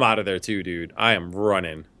 I'm out of there too, dude. I am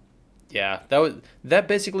running. Yeah, that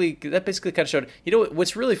basically kind of showed. You know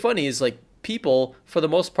what's really funny is like people for the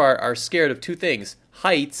most part are scared of two things: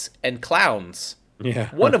 heights and clowns.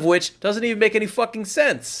 Yeah. One of which doesn't even make any fucking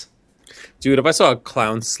sense. Dude, if I saw a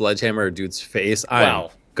clown sledgehammer a dude's face, I'm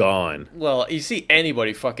gone. Well, you see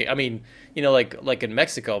anybody fucking. I mean, like in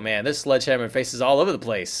Mexico, man, there's sledgehammer faces all over the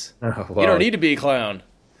place. Oh, well, you don't need to be a clown.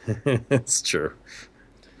 It's true.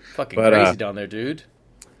 Fucking crazy down there, dude.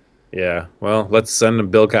 Yeah, well, let's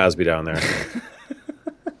send Bill Cosby down there.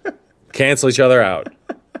 Cancel each other out.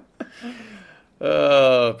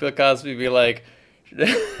 Oh, Bill Cosby be like,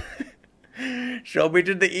 show me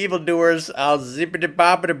to the evildoers. I'll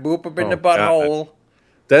zippity-boppity-boop up in the butthole. God.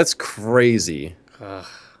 That's crazy.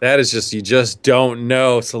 That is just, you just don't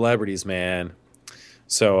know celebrities, man.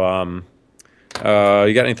 So, you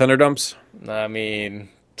got any Thunder Dumps? I mean,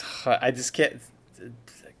 I just can't,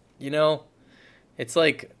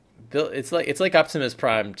 it's like Optimus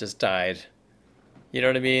Prime just died. You know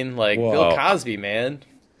what I mean? Like, whoa. Bill Cosby, man.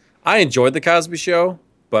 I enjoyed the Cosby Show,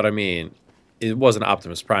 but I mean, it wasn't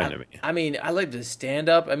Optimus Prime to me. I mean, I like the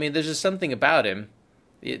stand-up. I mean, there's just something about him.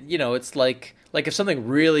 It's like if something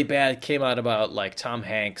really bad came out about like Tom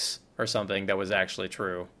Hanks or something that was actually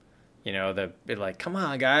true. They'd be like, come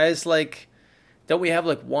on, guys, like, don't we have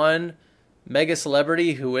like one mega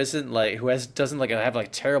celebrity who doesn't have like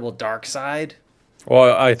terrible dark side?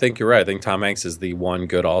 Well, I think you're right. I think Tom Hanks is the one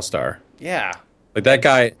good all-star. Yeah. Like that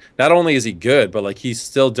guy, not only is he good, but like he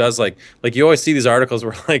still does like you always see these articles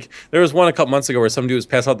where like there was one a couple months ago where some dude was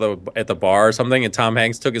passed out at the bar or something, and Tom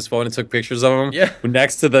Hanks took his phone and took pictures of him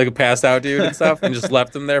next to the passed out dude and stuff, and just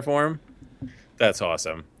left him there for him. That's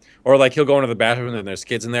awesome. Or like he'll go into the bathroom and there's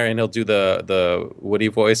kids in there, and he'll do the Woody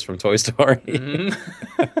voice from Toy Story. Mm-hmm.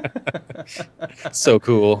 So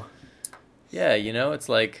cool. Yeah, it's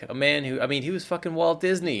like a man who, I mean, he was fucking Walt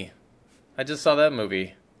Disney. I just saw that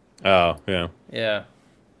movie. Oh, yeah. Yeah.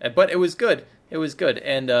 But it was good. It was good.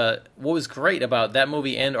 And what was great about that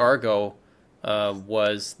movie and Argo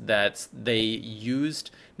was that they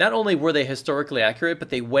used, not only were they historically accurate, but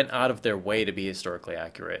they went out of their way to be historically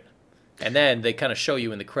accurate. And then they kind of show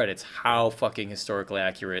you in the credits how fucking historically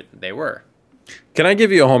accurate they were. Can I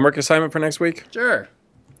give you a homework assignment for next week? Sure.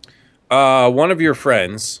 One of your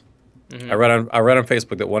friends, I read on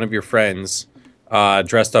Facebook that one of your friends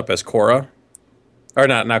dressed up as Korra. Or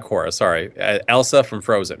not Korra, sorry. Elsa from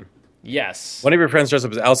Frozen. Yes. One of your friends dressed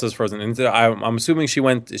up as Elsa's Frozen, and I'm assuming she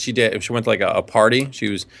went to like a party. She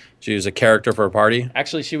was a character for a party.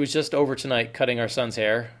 Actually, she was just over tonight cutting our son's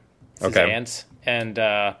hair. It's his Okay. aunt,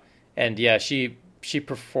 and yeah, she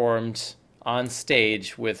performed on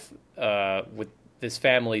stage with this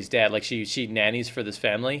family's dad. Like she nannies for this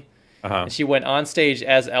family. Uh-huh. And she went on stage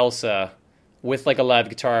as Elsa with like a live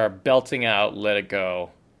guitar, belting out "Let It Go"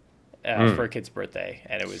 for a kid's birthday,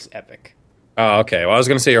 and it was epic. Oh, okay. Well, I was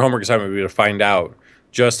going to say your homework assignment would be to find out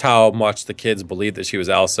just how much the kids believed that she was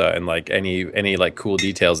Elsa, and like any like cool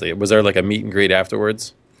details. Was there like a meet and greet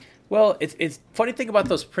afterwards? Well, it's funny thing about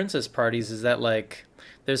those princess parties is that like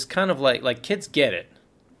there's kind of like kids get it.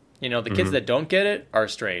 You know, the kids that don't get it are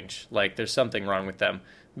strange. Like there's something wrong with them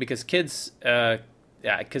because kids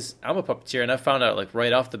because I'm a puppeteer and I found out like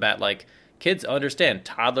right off the bat like kids understand,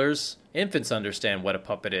 toddlers, infants understand what a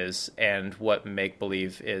puppet is and what make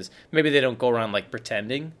believe is. Maybe they don't go around like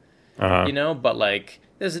pretending, Uh-huh. you know, but like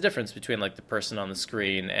there's a difference between like the person on the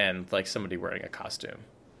screen and like somebody wearing a costume.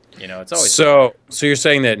 You know, it's always So you're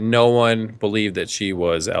saying that no one believed that she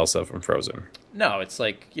was Elsa from Frozen? no, it's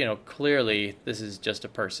like, you know, clearly this is just a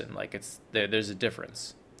person. Like it's there's a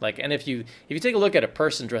difference. Like, and if you take a look at a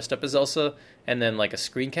person dressed up as Elsa and then like a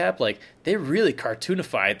screen cap, like they really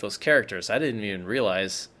cartoonified those characters. I didn't even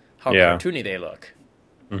realize how Yeah. cartoony they look.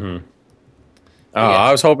 Oh, Yeah.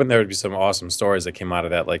 I was hoping there would be some awesome stories that came out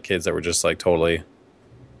of that, like kids that were just like totally.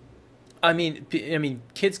 I mean,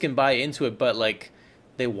 kids can buy into it, but like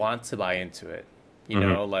they want to buy into it. You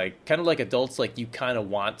know, like kind of like adults, like you kind of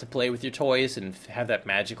want to play with your toys and have that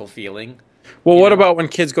magical feeling. Well, what know? about when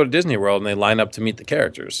kids go to Disney World and they line up to meet the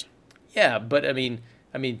characters? Yeah, but I mean,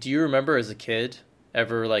 do you remember as a kid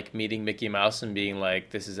ever like meeting Mickey Mouse and being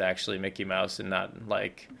like, this is actually Mickey Mouse and not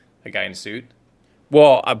like a guy in a suit?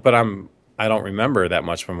 Well, but I don't remember that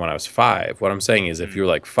much from when I was 5. What I'm saying is, if you're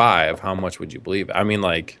like 5, how much would you believe it? I mean,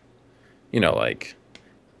 like, you know, like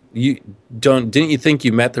didn't you think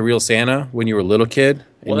you met the real Santa when you were a little kid?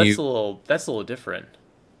 Well, And that's a little different.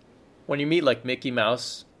 When you meet like Mickey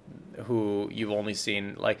Mouse, who you've only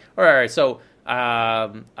seen like, all right. So I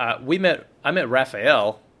met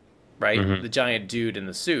Raphael, right? The giant dude in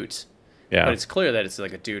the suit. yeah, But it's clear that it's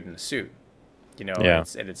like a dude in a suit, you know, Yeah.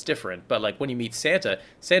 and it's different. But like when you meet Santa,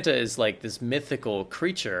 Santa is like this mythical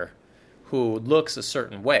creature who looks a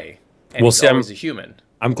certain way, and Well, he's see, I'm- always a human.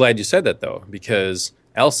 I'm glad you said that though, because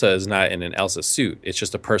Elsa is not in an Elsa suit. It's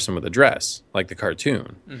just a person with a dress, like the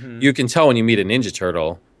cartoon. You can tell when you meet a Ninja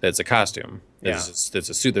Turtle that it's a costume. It's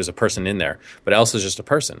a suit. There's a person in there, but Elsa's just a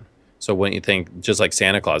person. So wouldn't you think, just like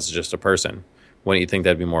Santa Claus is just a person, wouldn't you think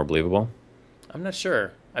that'd be more believable? I'm not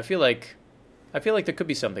sure. I feel like there could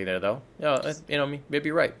be something there though. Yeah, you know, maybe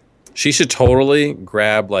you're right. She should totally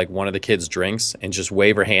grab like one of the kids' drinks and just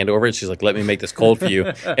wave her hand over it. She's like, "Let me make this cold for you,"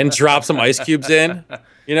 and drop some ice cubes in.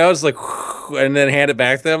 You know, it's like, and then hand it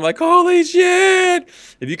back to them. Like, holy shit!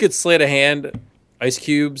 If you could slit a hand ice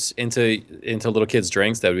cubes into little kids'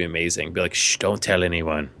 drinks, that would be amazing. Be like, shh, don't tell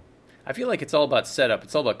anyone. I feel like it's all about setup.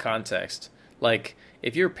 It's all about context. Like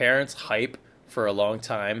if your parents hype for a long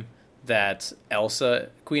time that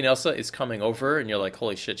Queen Elsa is coming over, and you're like,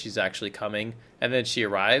 holy shit, she's actually coming, and then she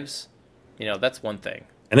arrives, you know, that's one thing.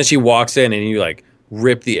 And then she walks in, and you like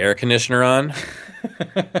rip the air conditioner on,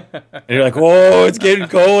 and you're like, whoa, it's getting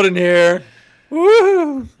cold in here.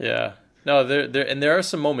 Woo! Yeah. No, there are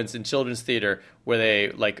some moments in children's theater where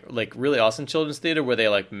they like really awesome children's theater where they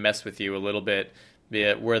like mess with you a little bit,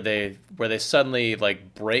 where they suddenly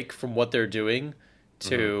like break from what they're doing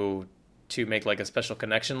to make like a special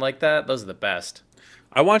connection like that. Those are the best.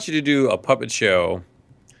 I want you to do a puppet show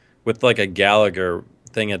with like a Gallagher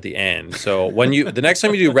thing at the end. So when the next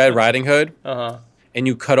time you do Red Riding Hood, and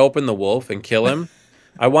you cut open the wolf and kill him,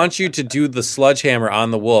 I want you to do the sledgehammer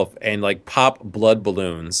on the wolf and like pop blood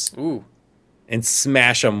balloons Ooh. and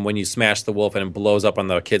smash them when you smash the wolf and it blows up on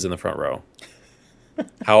the kids in the front row.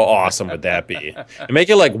 How awesome would that be? And make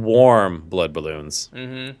it like warm blood balloons.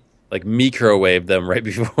 Mm-hmm. Like microwave them right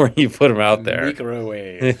before you put them out there.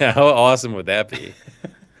 Microwave. How awesome would that be?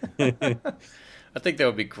 I think that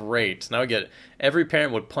would be great. Now every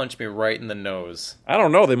parent would punch me right in the nose. I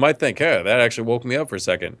don't know. They might think, hey, that actually woke me up for a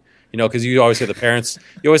second. You know, because you always say the parents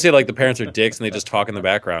like the parents are dicks and they just talk in the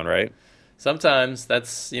background, right? Sometimes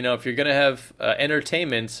that's, you know, if you're going to have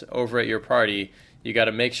entertainment over at your party, you got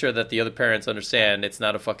to make sure that the other parents understand it's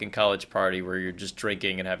not a fucking college party where you're just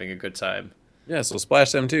drinking and having a good time. Yeah, so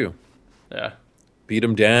splash them too. Yeah. Beat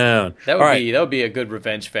them down. That All right. would be a good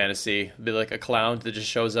revenge fantasy. It'd be like a clown that just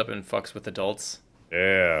shows up and fucks with adults.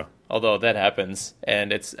 Yeah. Although that happens,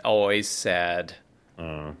 and it's always sad.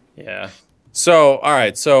 Yeah. So, all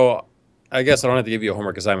right. So, I guess I don't have to give you a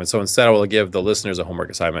homework assignment. So instead, I will give the listeners a homework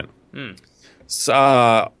assignment.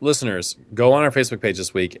 So, listeners, go on our Facebook page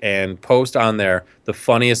this week and post on there the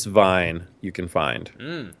funniest Vine you can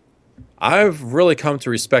find. I've really come to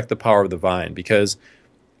respect the power of the Vine because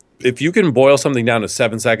if you can boil something down to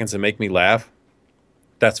 7 seconds and make me laugh,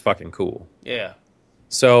 that's fucking cool. Yeah.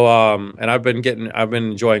 So, and I've been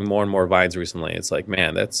enjoying more and more Vines recently. It's like,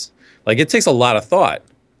 man, that's like, it takes a lot of thought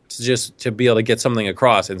to be able to get something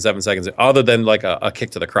across in 7 seconds, other than like a kick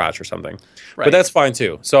to the crotch or something. Right. But that's fine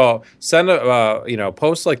too. So send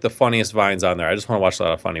post like the funniest Vines on there. I just want to watch a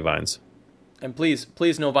lot of funny Vines. And please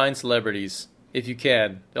no Vine celebrities if you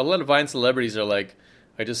can. A lot of Vine celebrities are like,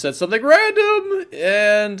 I just said something random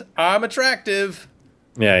and I'm attractive.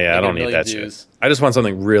 Yeah, I don't need that shit. I just want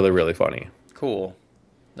something really, really funny. Cool.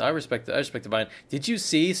 No, I respect the Vine. Did you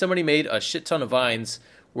see somebody made a shit ton of Vines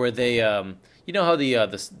where they you know how the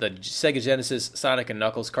Sega Genesis Sonic and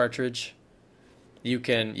Knuckles cartridge, you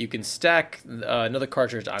can stack another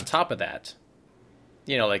cartridge on top of that.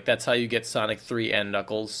 You know, like that's how you get Sonic 3 and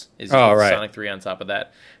Knuckles. Sonic 3 on top of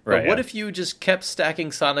that. But what if you just kept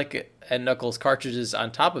stacking Sonic and Knuckles cartridges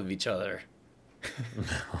on top of each other?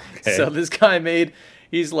 Okay. So this guy I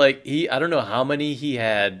don't know how many he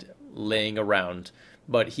had laying around,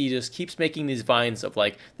 but he just keeps making these vines of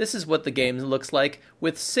like, this is what the game looks like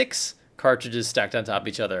with 6 cartridges stacked on top of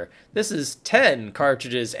each other. This is 10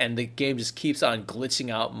 cartridges, and the game just keeps on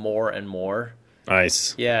glitching out more and more.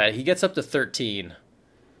 Nice. Yeah, he gets up to 13,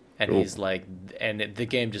 and he's like, the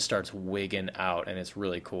game just starts wigging out, and it's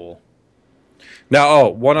really cool. Now,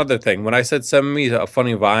 one other thing. When I said send me a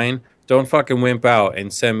funny Vine, don't fucking wimp out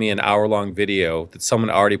and send me an hour-long video that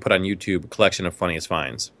someone already put on YouTube, a collection of funniest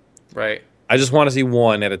Vines. Right. I just want to see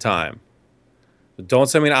one at a time. Don't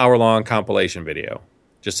send me an hour-long compilation video.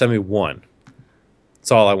 Just send me one.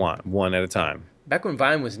 That's all I want. One at a time. Back when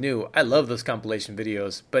Vine was new, I loved those compilation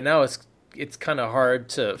videos, but now it's kind of hard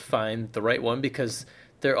to find the right one because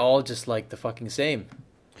they're all just like the fucking same.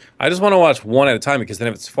 I just want to watch one at a time because then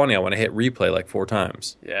if it's funny, I want to hit replay like 4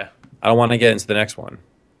 times. Yeah. I don't want to get into the next one.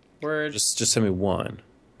 Word. Just send me one.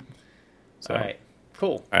 So. All right.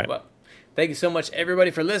 Cool. All right. Well, thank you so much,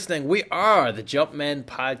 everybody, for listening. We are the Jumpman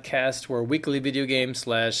Podcast. We're a weekly video game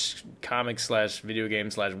 / comic / video game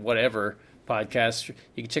 / whatever podcast.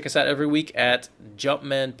 You can check us out every week at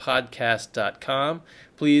jumpmanpodcast.com.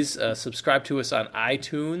 Please subscribe to us on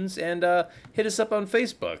iTunes and hit us up on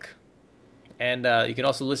Facebook. And you can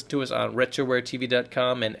also listen to us on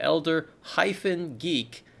RetrowareTV.com and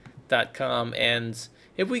Elder-Geek.com. And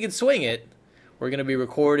if we can swing it, we're going to be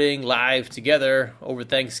recording live together over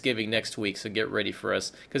Thanksgiving next week, so get ready for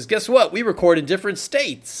us. Because guess what? We record in different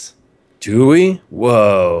states. Do we?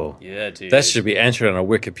 Whoa. Yeah, dude. That should be entered on a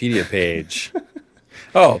Wikipedia page.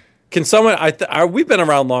 Oh, can someone... we've been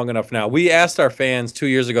around long enough now. We asked our fans 2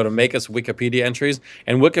 years ago to make us Wikipedia entries,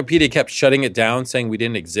 and Wikipedia kept shutting it down, saying we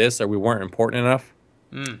didn't exist or we weren't important enough.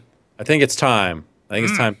 I think it's time. I think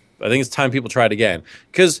it's time people try it again.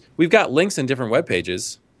 Because we've got links in different web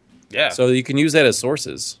pages. Yeah. So you can use that as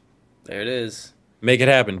sources. There it is. Make it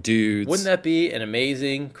happen, dudes. Wouldn't that be an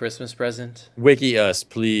amazing Christmas present? Wiki us,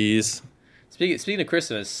 please. Speaking of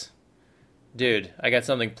Christmas, dude, I got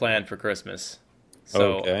something planned for Christmas.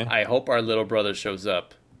 So okay. I hope our little brother shows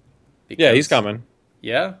up. Yeah, he's coming.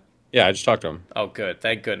 Yeah? Yeah, I just talked to him. Oh, good.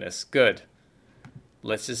 Thank goodness. Good.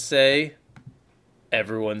 Let's just say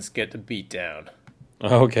everyone's get the beat down.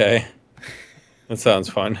 Okay. That sounds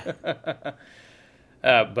fun.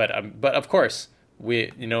 But of course,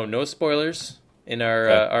 we no spoilers in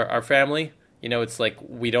our family. It's like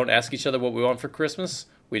we don't ask each other what we want for Christmas.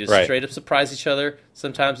 We just straight up surprise each other.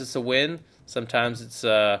 Sometimes it's a win. Sometimes it's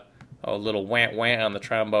a little whant on the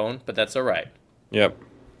trombone, but that's all right. Yep.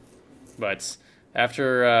 But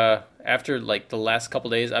after like the last couple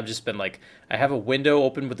days, I've just been like, I have a window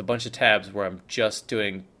open with a bunch of tabs where I'm just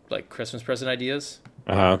doing like Christmas present ideas.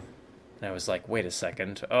 Uh-huh. And I was like, wait a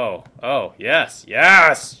second. Oh, yes.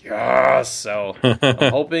 So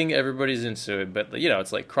I'm hoping everybody's into it, but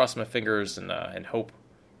it's like cross my fingers and hope.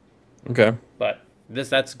 Okay. But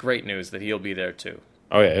that's great news that he'll be there too.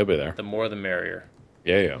 Oh yeah, he'll be there. The more the merrier.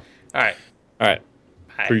 Yeah. All right. Bye.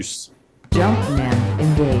 Peace. Jumpman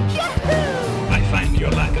engaged. I find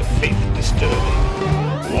your lack of faith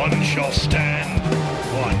disturbing. One shall stand,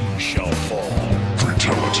 one shall fall.